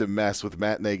just a mess with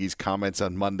Matt Nagy's comments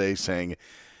on Monday saying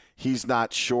he's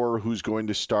not sure who's going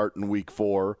to start in week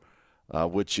 4,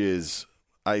 which is –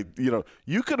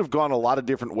 you could have gone a lot of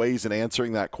different ways in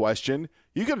answering that question.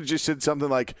 You could have just said something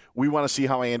like, we want to see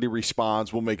how Andy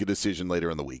responds. We'll make a decision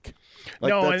later in the week.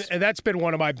 And that's been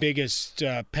one of my biggest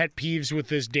pet peeves with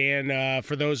this, Dan.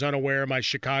 For those unaware, my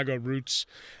Chicago Roots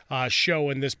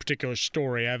show in this particular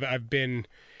story, I've been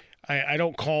 – I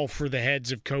don't call for the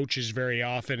heads of coaches very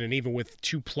often, and even with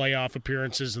 2 playoff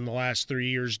appearances in the last 3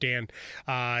 years, Dan,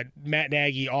 Matt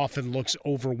Nagy often looks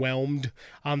overwhelmed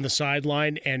on the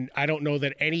sideline, and I don't know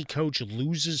that any coach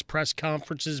loses press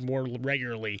conferences more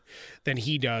regularly than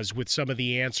he does with some of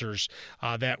the answers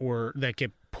that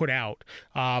get put out.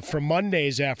 For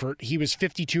Monday's effort, he was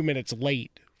 52 minutes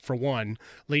late for one,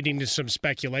 leading to some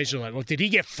speculation like, well, did he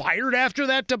get fired after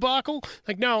that debacle?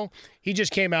 Like, no, he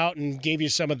just came out and gave you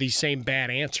some of these same bad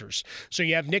answers. So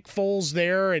you have Nick Foles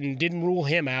there and didn't rule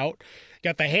him out.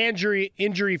 Got the hand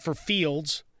injury for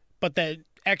Fields, but the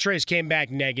x-rays came back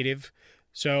negative.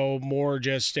 So more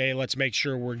just a let's make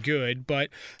sure we're good. But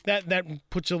that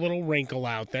puts a little wrinkle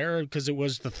out there because it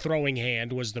was the throwing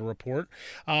hand was the report.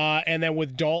 And then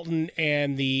with Dalton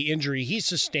and the injury he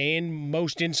sustained,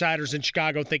 most insiders in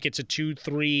Chicago think it's a 2,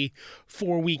 3,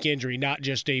 4-week injury, not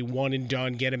just a one and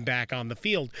done, get him back on the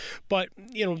field. But,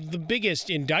 the biggest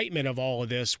indictment of all of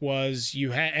this was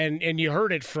you had, and you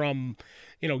heard it from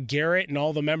Garrett and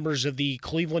all the members of the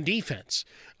Cleveland defense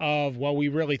of, well, we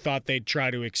really thought they'd try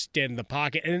to extend the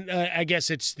pocket. And I guess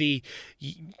it's the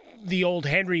old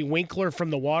Henry Winkler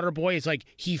from The Waterboy. It's like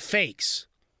he fakes.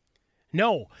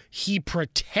 No, he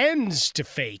pretends to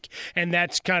fake. And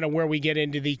that's kind of where we get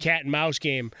into the cat and mouse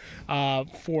game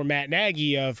for Matt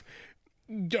Nagy of,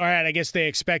 all right, I guess they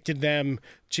expected them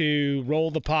to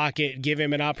roll the pocket, give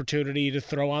him an opportunity to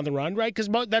throw on the run, right? Because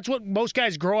that's what most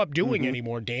guys grow up doing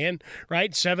anymore, Dan,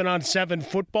 right? 7-on-7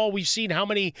 football. We've seen how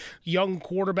many young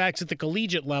quarterbacks at the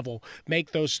collegiate level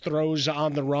make those throws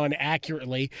on the run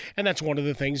accurately, and that's one of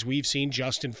the things we've seen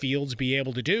Justin Fields be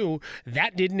able to do.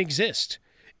 That didn't exist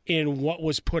in what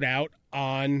was put out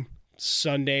on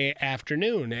Sunday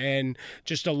afternoon, and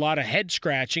just a lot of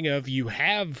head-scratching of you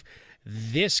have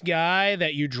this guy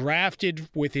that you drafted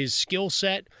with his skill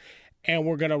set, and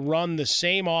we're going to run the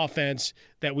same offense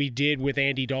that we did with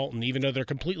Andy Dalton, even though they're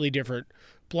completely different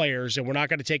players, and we're not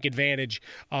going to take advantage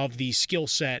of the skill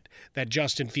set that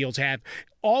Justin Fields had.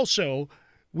 Also,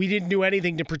 we didn't do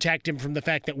anything to protect him from the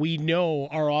fact that we know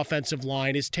our offensive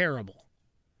line is terrible.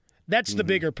 That's the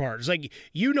bigger part. It's like,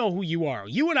 you know who you are.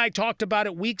 You and I talked about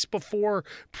it weeks before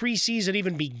preseason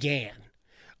even began,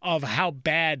 of how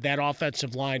bad that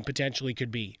offensive line potentially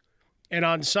could be. And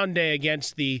on Sunday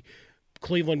against the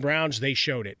Cleveland Browns, they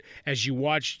showed it. As you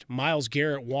watched Myles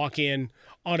Garrett walk in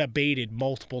unabated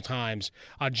multiple times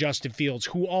on Justin Fields,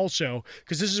 who also,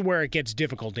 because this is where it gets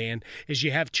difficult, Dan, is you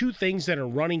have two things that are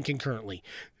running concurrently.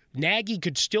 Nagy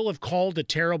could still have called a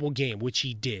terrible game, which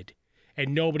he did.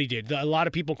 And nobody did. A lot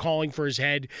of people calling for his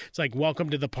head. It's like, welcome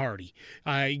to the party.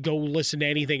 Go listen to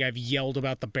anything I've yelled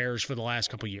about the Bears for the last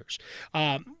couple of years.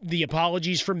 The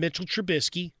apologies from Mitchell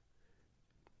Trubisky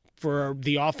for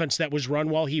the offense that was run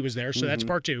while he was there. So that's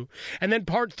part two. And then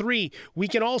part three, we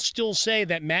can all still say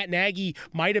that Matt Nagy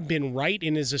might have been right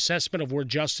in his assessment of where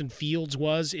Justin Fields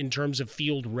was in terms of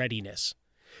field readiness,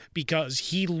 because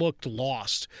he looked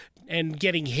lost, and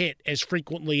getting hit as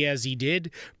frequently as he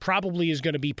did probably is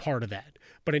going to be part of that.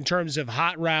 But in terms of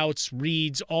hot routes,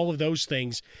 reads, all of those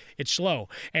things, it's slow.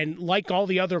 And like all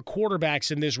the other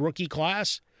quarterbacks in this rookie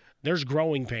class, there's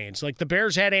growing pains. Like the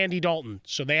Bears had Andy Dalton,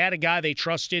 so they had a guy they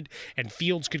trusted, and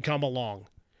Fields could come along,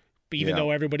 even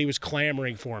though everybody was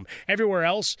clamoring for him. Everywhere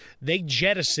else, they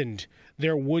jettisoned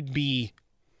their would-be,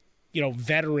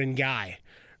 veteran guy.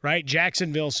 Right?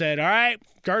 Jacksonville said, all right,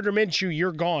 Gardner Minshew,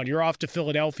 you're gone. You're off to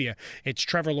Philadelphia. It's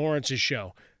Trevor Lawrence's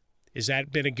show. Has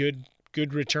that been a good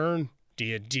return? Do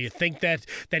you think that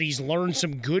he's learned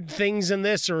some good things in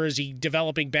this, or is he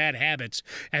developing bad habits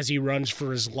as he runs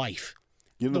for his life?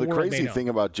 The crazy thing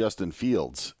about Justin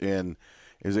Fields and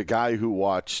is a guy who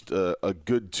watched a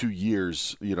good 2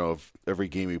 years, of every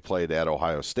game he played at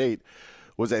Ohio State,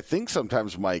 was I think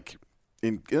sometimes, Mike,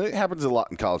 and it happens a lot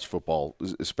in college football,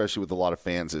 especially with a lot of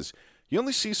fans, is you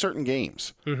only see certain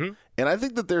games. And I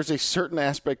think that there's a certain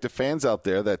aspect of fans out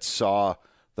there that saw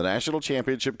the national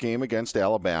championship game against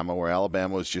Alabama, where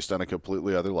Alabama was just on a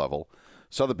completely other level,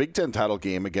 saw the Big Ten title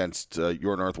game against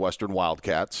your Northwestern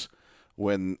Wildcats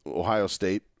when Ohio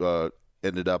State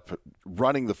ended up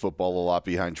running the football a lot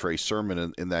behind Trey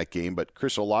Sermon in that game, but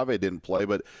Chris Olave didn't play,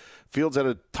 but Fields had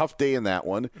a tough day in that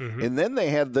one. And then they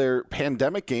had their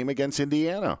pandemic game against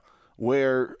Indiana,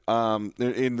 where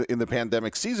in the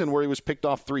pandemic season, where he was picked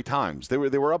off 3 times. They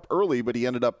were up early, but he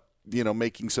ended up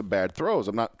making some bad throws.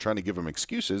 I'm not trying to give him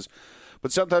excuses,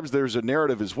 but sometimes there's a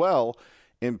narrative as well,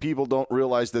 and people don't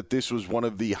realize that this was one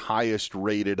of the highest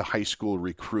rated high school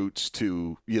recruits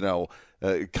to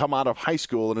come out of high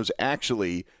school, and it was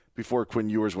actually, before Quinn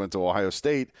Ewers went to Ohio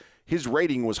State, his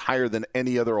rating was higher than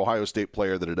any other Ohio State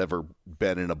player that had ever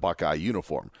been in a Buckeye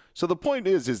uniform. So the point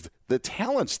is the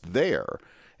talent's there.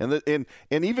 And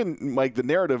even, Mike, the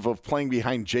narrative of playing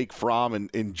behind Jake Fromm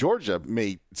in Georgia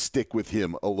may stick with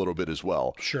him a little bit as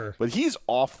well. Sure. But he's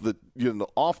off the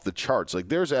charts. Like,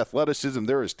 there's athleticism,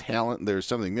 there is talent, there's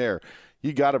something there.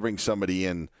 You got to bring somebody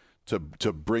in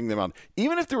to bring them out.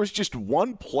 Even if there was just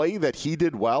one play that he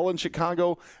did well in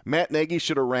Chicago, Matt Nagy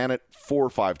should have ran it 4 or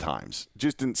 5 times.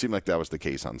 Just didn't seem like that was the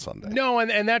case on Sunday. No,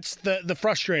 and that's the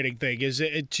frustrating thing is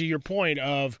to your point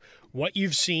of what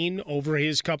you've seen over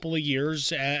his couple of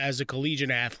years as a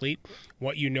collegiate athlete,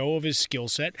 what you know of his skill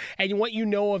set, and what you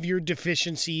know of your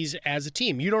deficiencies as a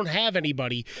team. You don't have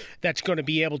anybody that's going to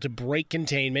be able to break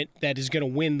containment that is going to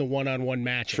win the one-on-one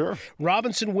matchup. Sure.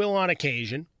 Robinson will on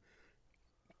occasion.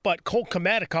 But Cole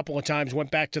Kmet a couple of times went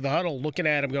back to the huddle looking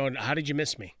at him going, how did you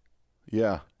miss me?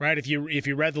 Yeah. Right? If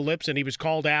you read the lips, and he was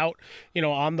called out,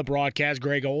 on the broadcast,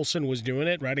 Greg Olson was doing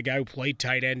it, right? A guy who played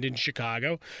tight end in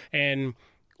Chicago. And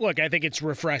look, I think it's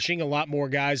refreshing. A lot more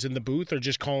guys in the booth are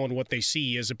just calling what they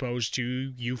see as opposed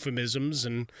to euphemisms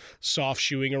and soft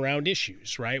shoeing around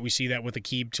issues, right? We see that with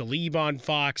Aqib Talib on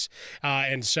Fox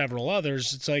and several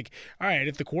others. It's like, all right,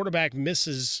 if the quarterback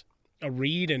misses a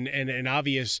read and an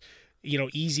obvious –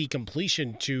 easy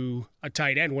completion to a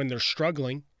tight end when they're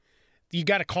struggling, you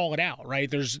got to call it out, right?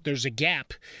 There's a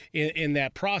gap in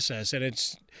that process, and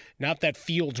it's not that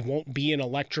Fields won't be an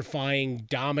electrifying,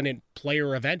 dominant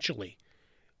player eventually.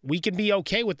 We can be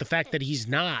okay with the fact that he's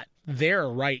not there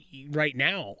right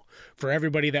now for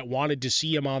everybody that wanted to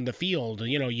see him on the field.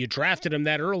 You drafted him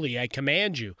that early. I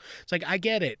command you. It's like, I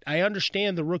get it. I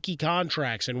understand the rookie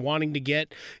contracts and wanting to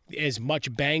get as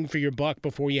much bang for your buck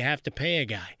before you have to pay a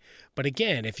guy. But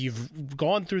again, if you've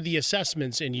gone through the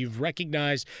assessments and you've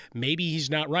recognized maybe he's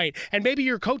not right, and maybe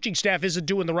your coaching staff isn't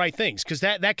doing the right things, because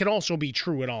that can also be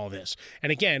true in all of this.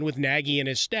 And again, with Nagy and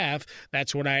his staff,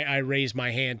 that's what I raised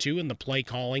my hand to in the play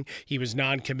calling. He was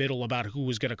non-committal about who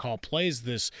was going to call plays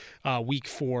this Week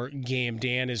 4 game,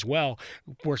 Dan, as well,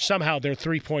 where somehow they're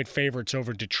 3-point favorites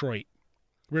over Detroit.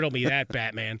 Riddle me that,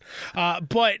 Batman.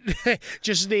 But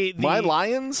just my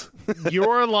Lions?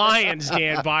 Your Lions,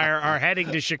 Dan Beyer, are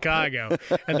heading to Chicago,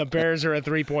 and the Bears are a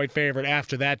 3-point favorite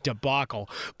after that debacle.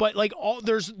 But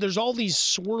there's all these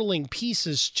swirling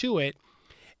pieces to it,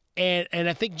 and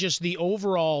I think just the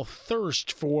overall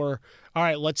thirst for, all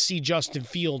right, let's see Justin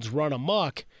Fields run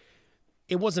amok,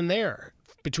 it wasn't there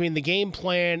between the game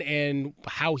plan and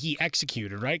how he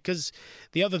executed, right? Because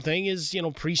the other thing is,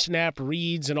 pre-snap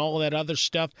reads and all of that other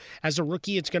stuff. As a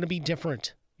rookie, it's going to be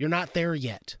different. You're not there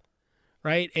yet,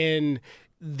 right? And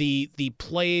the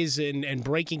plays and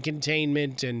breaking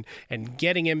containment and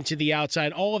getting him to the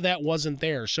outside, all of that wasn't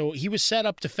there. So he was set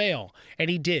up to fail, and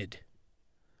he did.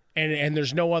 And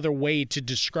there's no other way to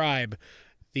describe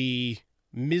the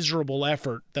miserable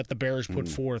effort that the Bears put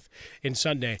forth on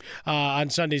Sunday's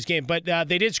game. But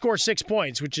they did score 6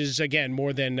 points, which is, again,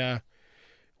 more than,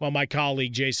 my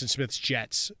colleague Jason Smith's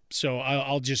Jets. So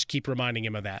I'll just keep reminding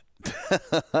him of that.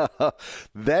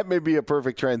 That may be a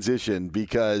perfect transition,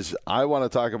 because I want to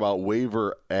talk about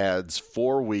waiver ads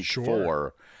for Week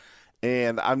 4.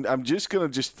 And I'm going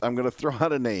to throw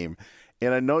out a name.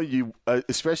 And I know you,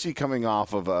 especially coming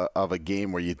off of a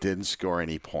game where you didn't score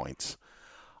any points,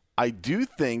 I do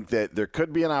think that there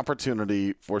could be an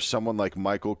opportunity for someone like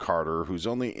Michael Carter, who's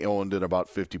only owned in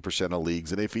about 50% of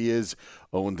leagues, and if he is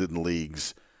owned in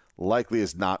leagues, likely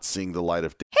is not seeing the light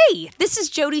of day. Hey, this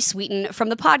is Jody Sweeten from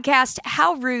the podcast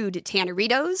How Rude,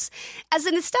 Tanneritos. As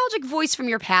a nostalgic voice from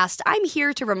your past, I'm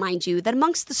here to remind you that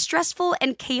amongst the stressful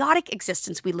and chaotic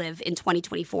existence we live in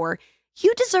 2024,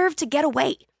 you deserve to get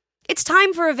away. It's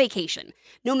time for a vacation,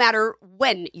 no matter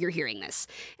when you're hearing this.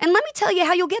 And let me tell you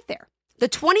how you'll get there. The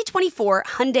 2024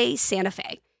 Hyundai Santa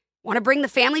Fe. Want to bring the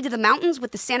family to the mountains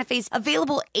with the Santa Fe's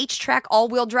available H-Track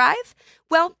all-wheel drive?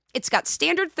 Well, it's got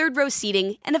standard third-row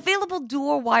seating and available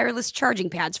dual wireless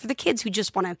charging pads for the kids who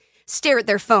just want to stare at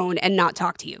their phone and not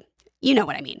talk to you. You know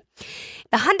what I mean.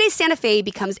 The Hyundai Santa Fe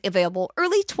becomes available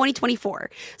early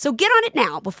 2024, so get on it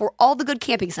now before all the good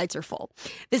camping sites are full.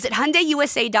 Visit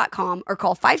HyundaiUSA.com or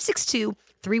call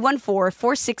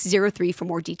 562-314-4603 for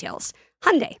more details.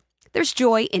 Hyundai. There's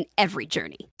joy in every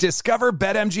journey. Discover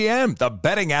BetMGM, the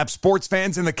betting app sports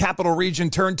fans in the capital region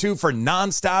turn to for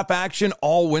nonstop action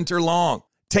all winter long.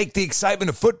 Take the excitement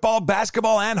of football,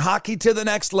 basketball, and hockey to the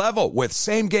next level with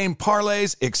same-game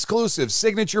parlays, exclusive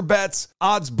signature bets,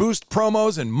 odds boost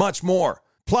promos, and much more.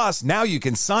 Plus, now you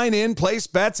can sign in, place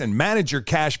bets, and manage your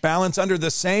cash balance under the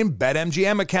same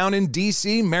BetMGM account in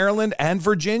D.C., Maryland, and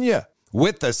Virginia.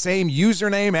 With the same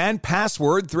username and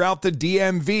password throughout the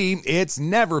DMV, it's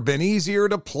never been easier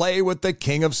to play with the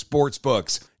king of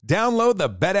sportsbooks. Download the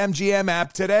BetMGM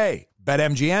app today.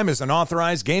 BetMGM is an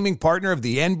authorized gaming partner of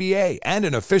the NBA and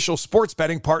an official sports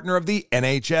betting partner of the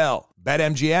NHL.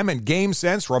 BetMGM and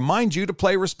GameSense remind you to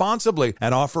play responsibly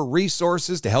and offer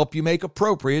resources to help you make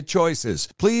appropriate choices.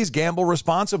 Please gamble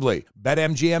responsibly.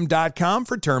 BetMGM.com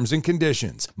for terms and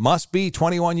conditions. Must be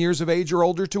 21 years of age or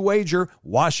older to wager.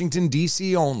 Washington,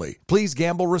 D.C. only. Please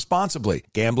gamble responsibly.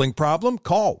 Gambling problem?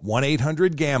 Call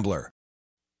 1-800-GAMBLER.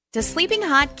 Does sleeping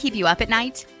hot keep you up at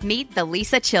night? Meet the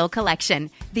Leesa Chill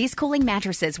Collection. These cooling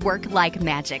mattresses work like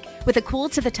magic with a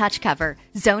cool-to-the-touch cover,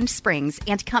 zoned springs,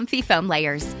 and comfy foam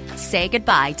layers. Say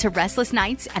goodbye to restless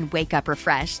nights and wake up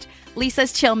refreshed.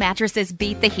 Leesa's Chill mattresses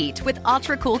beat the heat with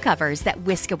ultra-cool covers that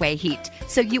whisk away heat,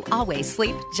 so you always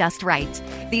sleep just right.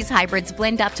 These hybrids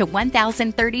blend up to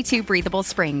 1,032 breathable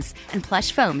springs and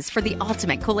plush foams for the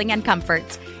ultimate cooling and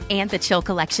comfort. And the Chill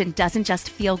Collection doesn't just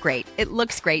feel great, it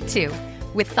looks great too,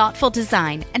 with thoughtful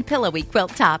design and pillowy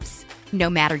quilt tops. No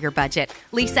matter your budget,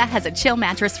 Leesa has a Chill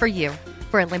mattress for you.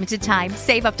 For a limited time,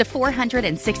 save up to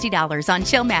 $460 on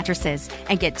Chill mattresses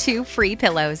and get 2 free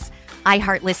pillows.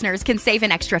 iHeart listeners can save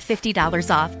an extra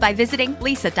 $50 off by visiting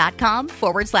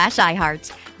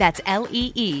leesa.com/iHeart. That's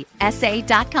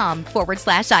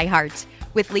LEESA.com/iHeart.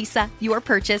 With Leesa, your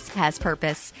purchase has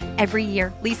purpose. Every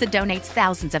year, Leesa donates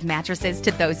thousands of mattresses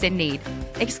to those in need.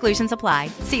 Exclusions apply.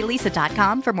 See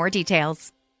leesa.com for more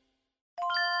details.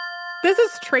 This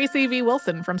is Tracy V.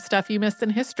 Wilson from Stuff You Missed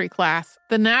in History class.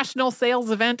 The national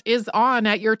sales event is on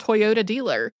at your Toyota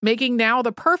dealer, making now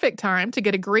the perfect time to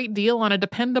get a great deal on a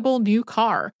dependable new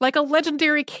car. Like a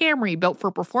legendary Camry built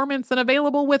for performance and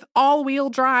available with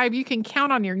all-wheel drive, you can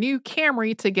count on your new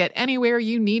Camry to get anywhere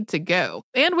you need to go.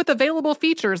 And with available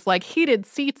features like heated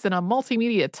seats and a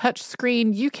multimedia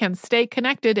touchscreen, you can stay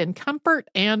connected in comfort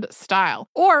and style.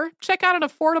 Or check out an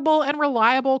affordable and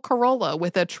reliable Corolla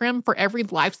with a trim for every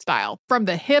lifestyle. From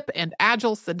the hip and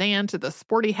agile sedan to the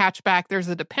sporty hatchback, there's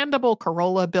a dependable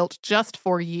Corolla built just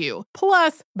for you.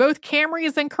 Plus, both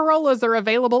Camrys and Corollas are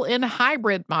available in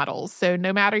hybrid models, so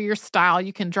no matter your style,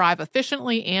 you can drive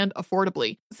efficiently and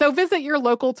affordably. So visit your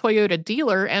local Toyota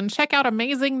dealer and check out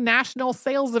amazing national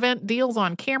sales event deals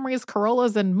on Camrys,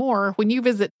 Corollas, and more when you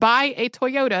visit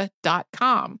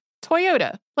buyatoyota.com.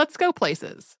 Toyota, let's go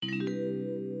places.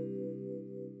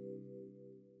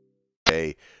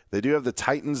 They do have the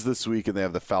Titans this week, and they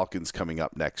have the Falcons coming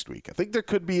up next week. I think there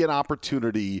could be an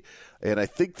opportunity, and I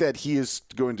think that he is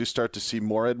going to start to see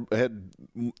more. Had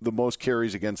the most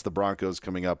carries against the Broncos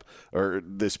coming up, or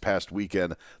this past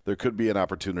weekend. There could be an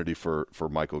opportunity for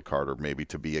Michael Carter maybe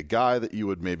to be a guy that you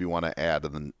would maybe want to add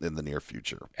in the near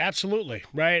future. Absolutely,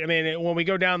 right? I mean, when we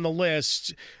go down the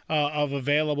list of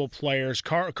available players,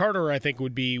 Carter, I think,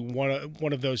 would be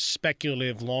one of those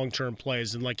speculative long-term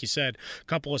plays. And like you said, a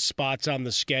couple of spots on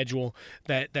the schedule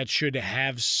that should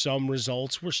have some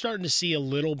results. We're starting to see a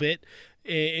little bit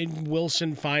in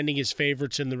Wilson finding his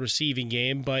favorites in the receiving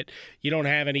game, but you don't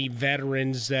have any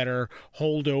veterans that are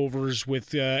holdovers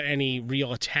with any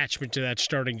real attachment to that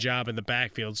starting job in the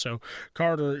backfield. So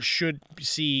Carter should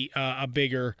see a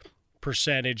bigger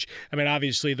percentage. I mean,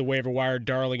 obviously the waiver wire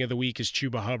darling of the week is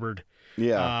Chuba Hubbard.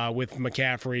 Yeah. With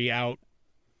McCaffrey out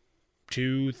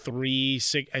 2, 3,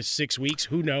 6 weeks,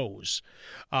 who knows?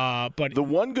 But the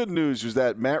one good news was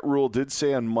that Matt Rule did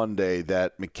say on Monday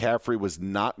that McCaffrey was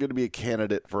not going to be a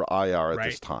candidate for IR at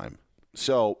this time.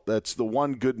 So that's the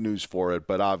one good news for it,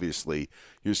 but obviously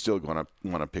you're still going to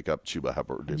want to pick up Chuba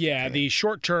Hubbard. Yeah, the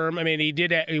short term, I mean,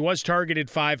 he was targeted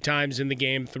 5 times in the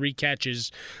game, 3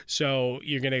 catches. So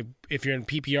if you're in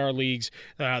PPR leagues,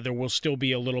 there will still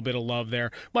be a little bit of love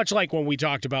there. Much like when we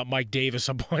talked about Mike Davis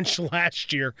a bunch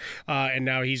last year, and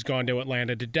now he's gone to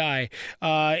Atlanta to die.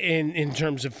 In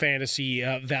terms of fantasy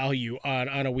value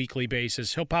on a weekly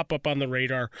basis, he'll pop up on the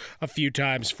radar a few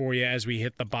times for you as we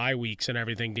hit the bye weeks and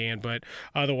everything, Dan. But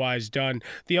otherwise done.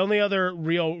 The only other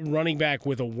real running back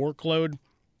with a workload,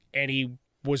 and he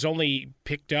was only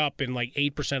picked up in like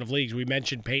 8% of leagues. We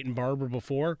mentioned Peyton Barber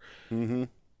before. Mm-hmm.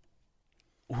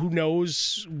 Who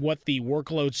knows what the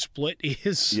workload split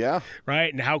is? Yeah.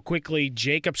 Right? And how quickly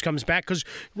Jacobs comes back. Because,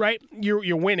 right,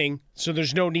 you're winning, so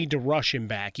there's no need to rush him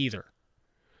back either.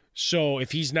 So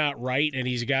if he's not right and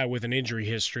he's a guy with an injury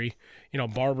history,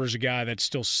 Barber's a guy that's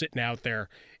still sitting out there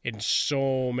in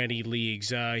so many leagues.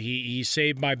 He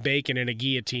saved my bacon in a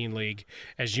guillotine league,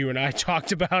 as you and I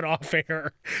talked about off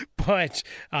air. But,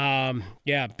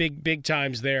 yeah, big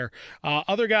times there.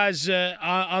 Other guys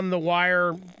on the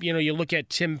wire, you look at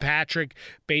Tim Patrick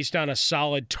based on a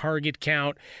solid target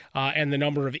count and the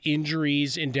number of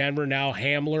injuries in Denver. Now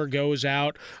Hamler goes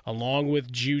out along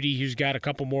with Judy, who's got a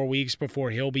couple more weeks before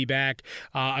he'll be back.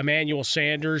 Emmanuel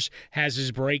Sanders has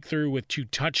his breakthrough with 2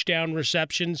 touchdown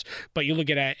receptions. But you look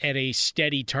at at a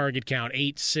steady target count,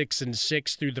 8, 6, and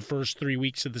 6 through the first 3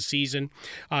 weeks of the season.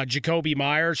 Jacoby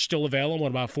Myers still available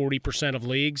in about 40% of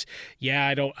leagues. Yeah,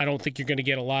 I don't think you're going to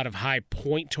get a lot of high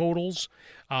point totals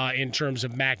in terms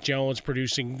of Mac Jones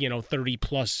producing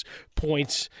 30-plus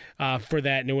points for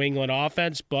that New England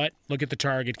offense, but look at the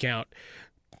target count.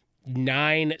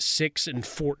 9, 6, and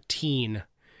 14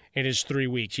 in his 3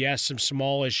 weeks. Yes, some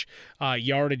smallish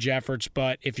yardage efforts,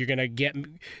 but if you're going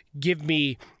to give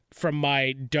me from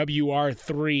my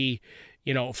WR3,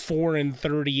 4 and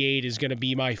 38 is going to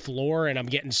be my floor, and I'm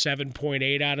getting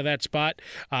 7.8 out of that spot.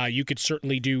 You could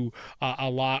certainly do a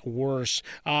lot worse.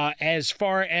 As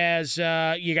far as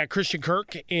you got Christian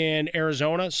Kirk in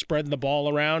Arizona, spreading the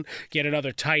ball around, get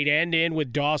another tight end in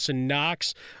with Dawson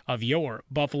Knox of your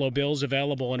Buffalo Bills,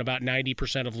 available in about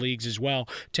 90% of leagues as well.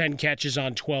 10 catches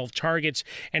on 12 targets.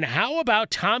 And how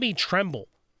about Tommy Tremble?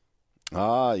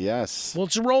 Yes. Well,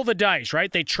 let's roll the dice, right?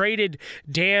 They traded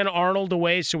Dan Arnold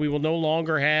away, so we will no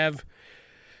longer have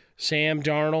Sam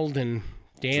Darnold and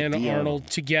Dan Arnold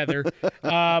together.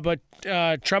 But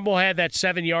Tremble had that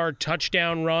 7-yard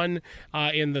touchdown run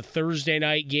in the Thursday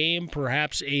night game.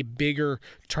 Perhaps a bigger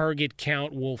target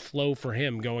count will flow for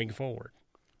him going forward.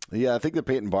 Yeah, I think the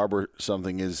Peyton Barber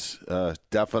something is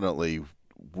definitely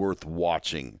worth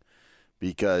watching,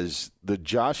 because the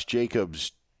Josh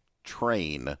Jacobs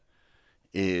train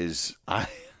it's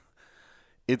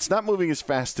not moving as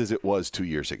fast as it was 2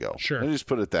 years ago. Sure. Let me just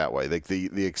put it that way. Like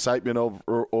the excitement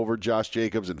over Josh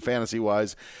Jacobs and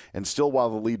fantasy-wise, and still while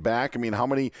the lead back, I mean, how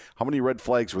many red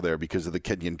flags were there because of the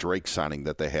Kenyon Drake signing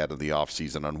that they had in the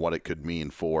offseason on what it could mean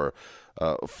for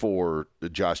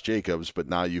Josh Jacobs? But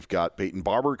now you've got Peyton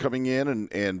Barber coming in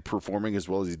and performing as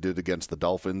well as he did against the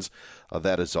Dolphins.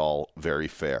 That is all very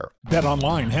fair.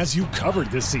 BetOnline has you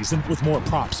covered this season with more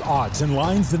props, odds, and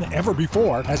lines than ever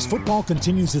before as football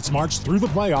continues its march through the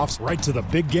playoffs right to the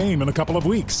big game in a couple of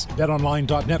weeks.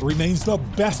 BetOnline.net remains the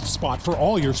best spot for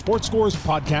all your sports scores,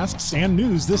 podcasts, and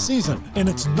news this season. And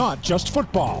it's not just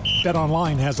football.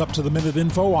 BetOnline has up-to-the-minute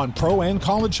info on pro and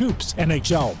college hoops,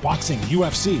 NHL, boxing,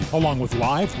 UFC, along with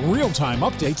live, real-time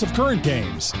updates of current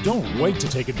games. Don't wait to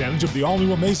take advantage of the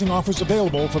all-new amazing offers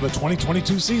available for the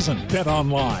 2022 season.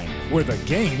 BetOnline, where the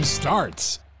game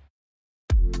starts.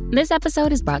 This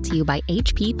episode is brought to you by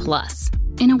HP Plus.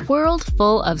 In a world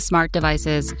full of smart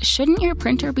devices, shouldn't your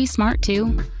printer be smart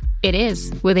too? It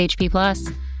is with HP Plus.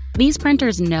 These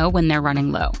printers know when they're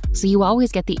running low, so you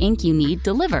always get the ink you need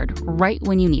delivered right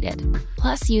when you need it.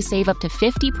 Plus, you save up to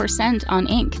 50% on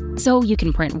ink, so you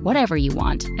can print whatever you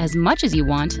want, as much as you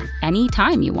want,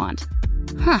 anytime you want.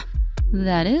 Huh,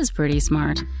 that is pretty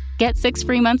smart. Get 6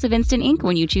 free months of instant ink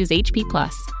when you choose HP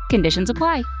Plus. Conditions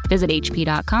apply. Visit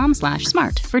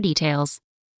hp.com/smart for details.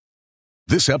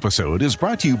 This episode is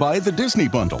brought to you by the Disney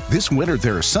Bundle. This winter,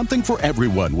 there's something for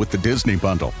everyone with the Disney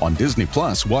Bundle. On Disney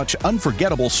Plus, watch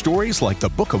unforgettable stories like The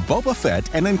Book of Boba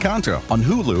Fett and Encanto. On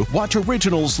Hulu, watch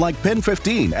originals like Ben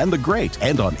 15 and The Great.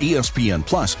 And on ESPN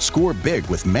Plus, score big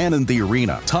with Man in the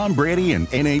Arena, Tom Brady, and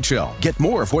NHL. Get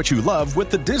more of what you love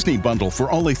with the Disney Bundle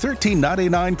for only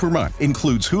 $13.99 per month.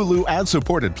 Includes Hulu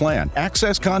ad-supported plan.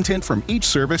 Access content from each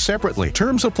service separately.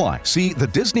 Terms apply. See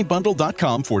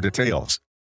thedisneybundle.com for details.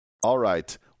 All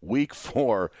right, week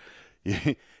 4.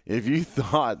 If you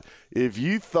thought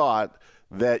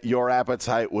that your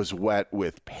appetite was wet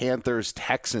with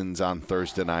Panthers-Texans on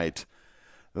Thursday night,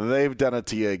 they've done it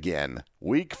to you again.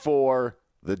 Week 4,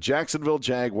 the Jacksonville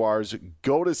Jaguars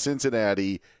go to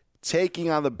Cincinnati,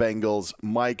 taking on the Bengals.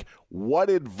 Mike,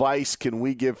 what advice can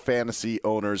we give fantasy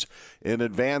owners in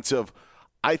advance of,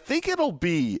 I think it'll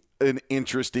be an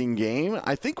interesting game.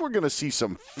 I think we're going to see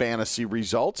some fantasy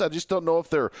results. I just don't know if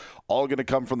they're all going to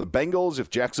come from the Bengals, if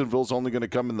Jacksonville's only going to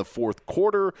come in the fourth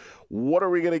quarter. What are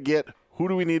we going to get? Who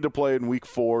do we need to play in Week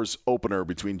 4's opener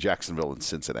between Jacksonville and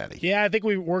Cincinnati? Yeah, I think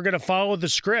we're going to follow the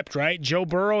script, right? Joe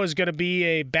Burrow is going to be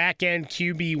a back-end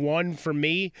QB1 for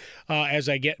me as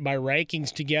I get my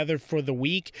rankings together for the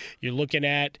week. You're looking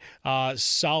at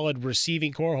solid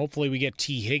receiving core. Hopefully we get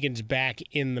T. Higgins back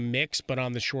in the mix, but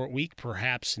on the short week,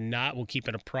 perhaps not. We'll keep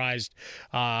it apprised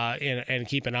and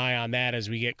keep an eye on that as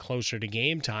we get closer to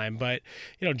game time. But,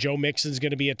 Joe Mixon's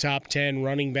going to be a top 10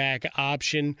 running back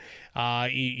option.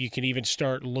 You can even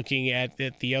start looking at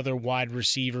the other wide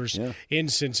receivers in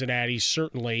Cincinnati.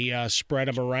 Certainly spread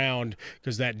them around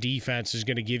because that defense is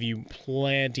going to give you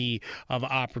plenty of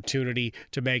opportunity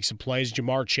to make some plays.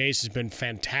 Jamar Chase has been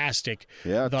fantastic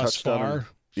thus far.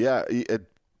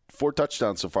 4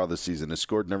 touchdowns so far this season. Has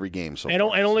scored in every game so far. And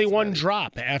only one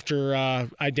drop after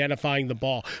identifying the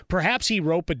ball. Perhaps he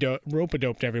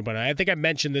rope-a-doped everybody. I think I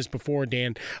mentioned this before,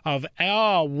 Dan, of,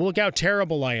 look how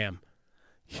terrible I am.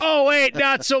 Oh, wait,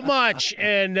 not so much.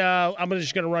 And I'm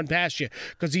just going to run past you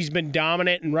because he's been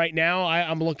dominant. And right now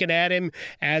I'm looking at him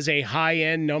as a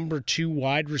high-end number 2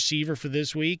 wide receiver for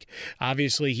this week.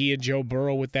 Obviously, he and Joe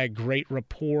Burrow with that great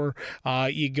rapport.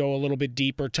 You go a little bit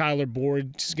deeper. Tyler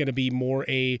Boyd is going to be more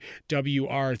a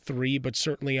WR3, but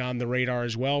certainly on the radar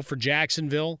as well. For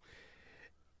Jacksonville,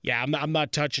 yeah, I'm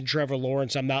not touching Trevor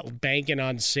Lawrence. I'm not banking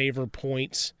on saver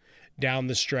points down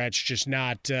the stretch. Just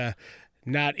not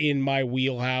in my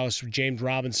wheelhouse. James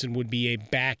Robinson would be a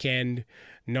back-end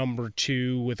number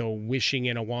 2 with a wishing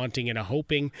and a wanting and a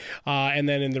hoping. And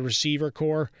then in the receiver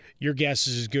core, your guess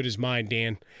is as good as mine,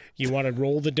 Dan. You want to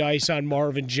roll the dice on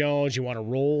Marvin Jones. You want to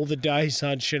roll the dice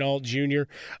on Shenault Jr.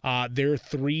 They're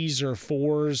 3s or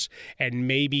 4s and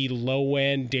maybe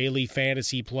low-end daily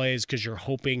fantasy plays because you're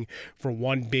hoping for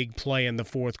one big play in the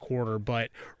fourth quarter. But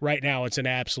right now it's an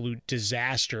absolute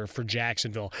disaster for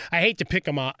Jacksonville. I hate to pick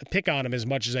on him as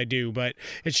much as I do, but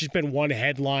it's just been one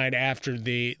headline after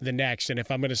the next. And if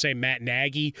I'm going to say Matt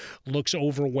Nagy looks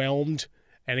overwhelmed,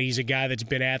 and he's a guy that's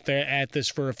been at this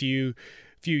for a few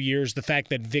years, the fact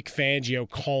that Vic Fangio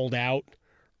called out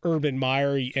Urban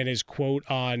Meyer and his quote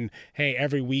on, hey,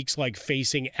 every week's like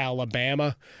facing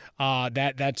Alabama,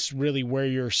 that's really where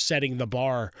you're setting the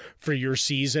bar for your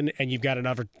season, and you've got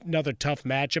another tough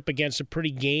matchup against a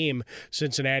pretty game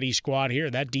Cincinnati squad here.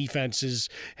 That defense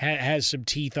has some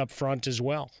teeth up front as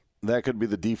well. That could be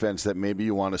the defense that maybe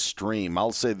you want to stream.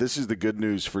 I'll say this is the good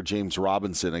news for James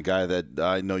Robinson, a guy that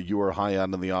I know you were high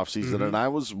on in the offseason, and I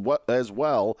was as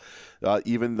well,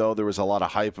 even though there was a lot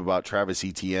of hype about Travis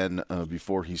Etienne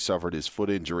before he suffered his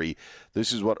foot injury.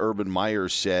 This is what Urban Meyer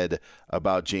said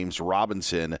about James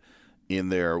Robinson in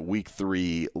their Week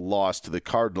 3 loss to the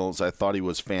Cardinals. I thought he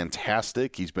was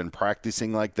fantastic. He's been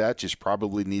practicing like that. Just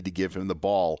probably need to give him the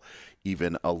ball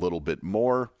even a little bit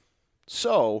more.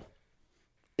 So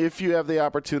if you have the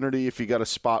opportunity, if you got a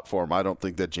spot for him, I don't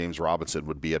think that James Robinson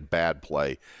would be a bad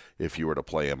play if you were to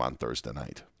play him on Thursday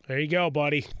night. There you go,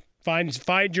 buddy.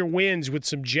 Find your wins with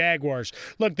some Jaguars.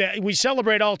 Look, we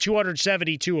celebrate all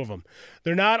 272 of them.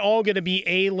 They're not all going to be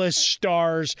A-list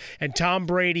stars, and Tom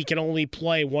Brady can only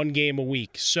play one game a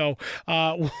week. So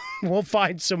we'll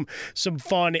find some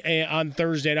fun on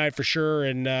Thursday night for sure,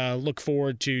 and look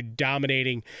forward to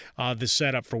dominating the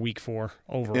setup for Week 4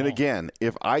 overall. And again,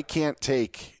 if I can't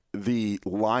take the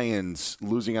Lions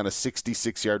losing on a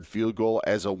 66-yard field goal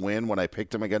as a win when I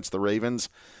picked them against the Ravens,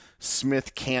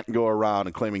 Smith can't go around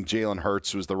and claiming Jalen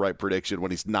Hurts was the right prediction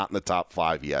when he's not in the top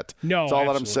 5 yet. No, that's all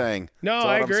that I'm saying. No,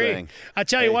 I agree. I'll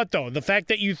tell you what, though, the fact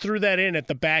that you threw that in at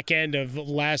the back end of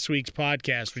last week's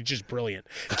podcast was just brilliant.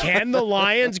 Can the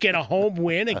Lions get a home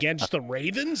win against the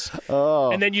Ravens? Oh.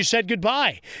 And then you said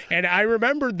goodbye. And I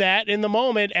remembered that in the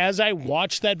moment as I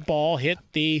watched that ball hit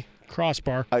the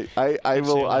crossbar. I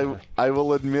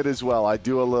will admit as well, I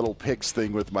do a little picks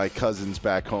thing with my cousins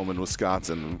back home in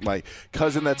Wisconsin. My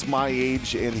cousin that's my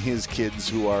age and his kids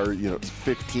who are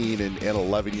 15 and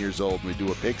 11 years old. We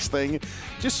do a picks thing,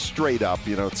 just straight up.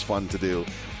 It's fun to do.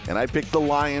 And I picked the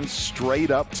Lions straight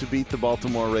up to beat the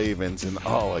Baltimore Ravens. And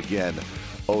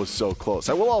so close.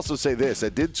 I will also say this. I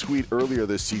did tweet earlier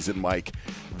this season, Mike,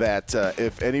 that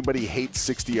if anybody hates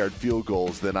 60-yard field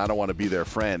goals, then I don't want to be their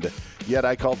friend. Yet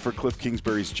I called for Cliff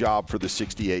Kingsbury's job for the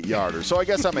 68-yarder. So I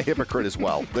guess I'm a hypocrite as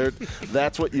well.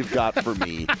 That's what you've got for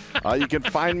me. You can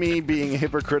find me being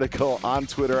hypocritical on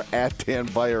Twitter at Dan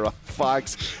Beyer on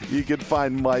Fox. You can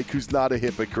find Mike, who's not a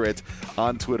hypocrite,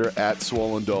 on Twitter at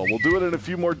Swollen Dome. We'll do it in a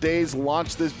few more days.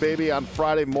 Launch this baby on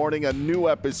Friday morning, a new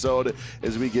episode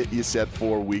as we get you set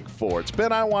for Week 4. It's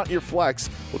been I Want Your Flex.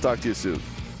 We'll talk to you soon.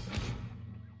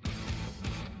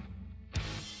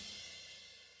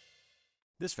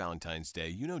 This Valentine's Day,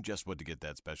 you know just what to get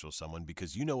that special someone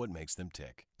because you know what makes them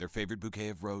tick. Their favorite bouquet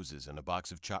of roses and a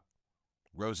box of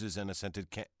roses and a scented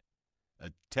a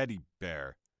teddy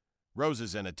bear.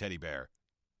 Roses and a teddy bear.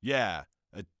 Yeah,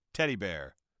 a teddy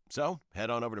bear. So, head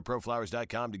on over to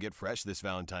proflowers.com to get fresh this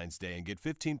Valentine's Day and get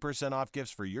 15% off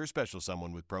gifts for your special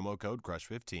someone with promo code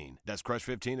CRUSH15. That's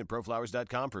CRUSH15 at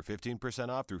proflowers.com for 15%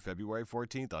 off through February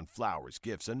 14th on flowers,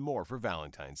 gifts, and more for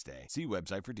Valentine's Day. See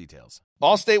website for details.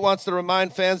 Allstate wants to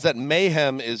remind fans that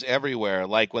mayhem is everywhere,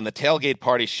 like when the tailgate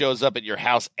party shows up at your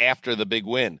house after the big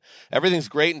win. Everything's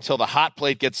great until the hot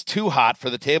plate gets too hot for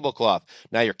the tablecloth.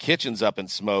 Now your kitchen's up in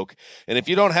smoke. And if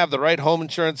you don't have the right home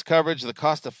insurance coverage, the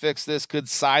cost to fix this could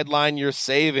sideline your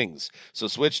savings. So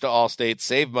switch to Allstate,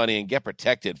 save money, and get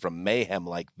protected from mayhem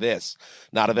like this.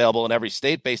 Not available in every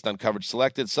state based on coverage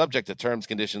selected, subject to terms,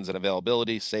 conditions, and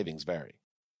availability. Savings vary.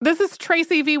 This is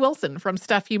Tracy V. Wilson from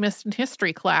Stuff You Missed in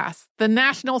History class. The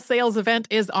national sales event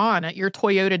is on at your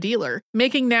Toyota dealer,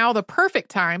 making now the perfect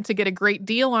time to get a great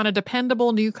deal on a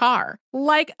dependable new car.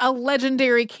 Like a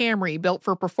legendary Camry built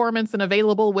for performance and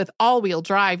available with all-wheel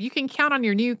drive, you can count on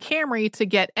your new Camry to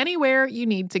get anywhere you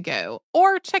need to go.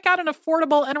 Or check out an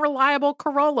affordable and reliable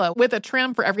Corolla with a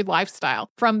trim for every lifestyle.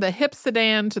 From the hip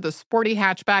sedan to the sporty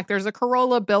hatchback, there's a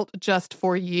Corolla built just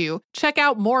for you. Check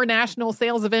out more national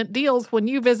sales event deals when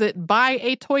you visit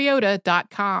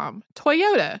buyatoyota.com.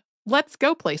 Toyota, let's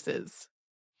go places.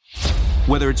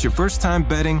 Whether it's your first time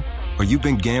betting or you've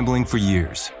been gambling for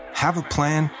years, have a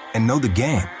plan and know the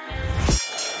game.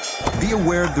 Be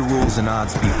aware of the rules and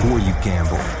odds before you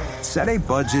gamble. Set a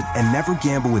budget and never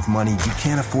gamble with money you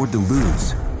can't afford to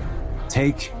lose.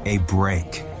 Take a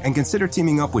break and consider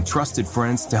teaming up with trusted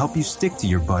friends to help you stick to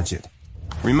your budget.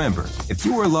 Remember, if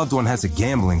you or a loved one has a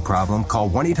gambling problem, call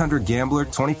 1-800-GAMBLER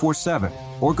 24/7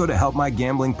 or go to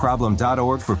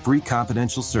helpmygamblingproblem.org for free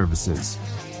confidential services.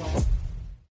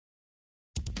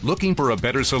 Looking for a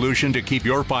better solution to keep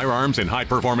your firearms in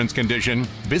high-performance condition?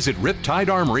 Visit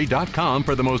RiptideArmory.com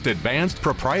for the most advanced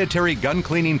proprietary gun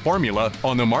cleaning formula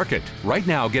on the market. Right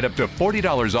now, get up to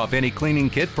 $40 off any cleaning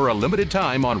kit for a limited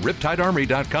time on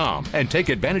RiptideArmory.com and take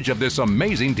advantage of this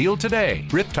amazing deal today.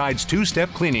 Riptide's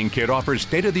two-step cleaning kit offers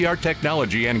state-of-the-art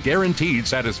technology and guaranteed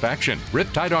satisfaction.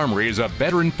 Riptide Armory is a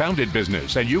veteran-founded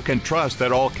business, and you can trust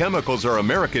that all chemicals are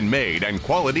American-made and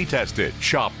quality tested.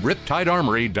 Shop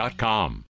RiptideArmory.com.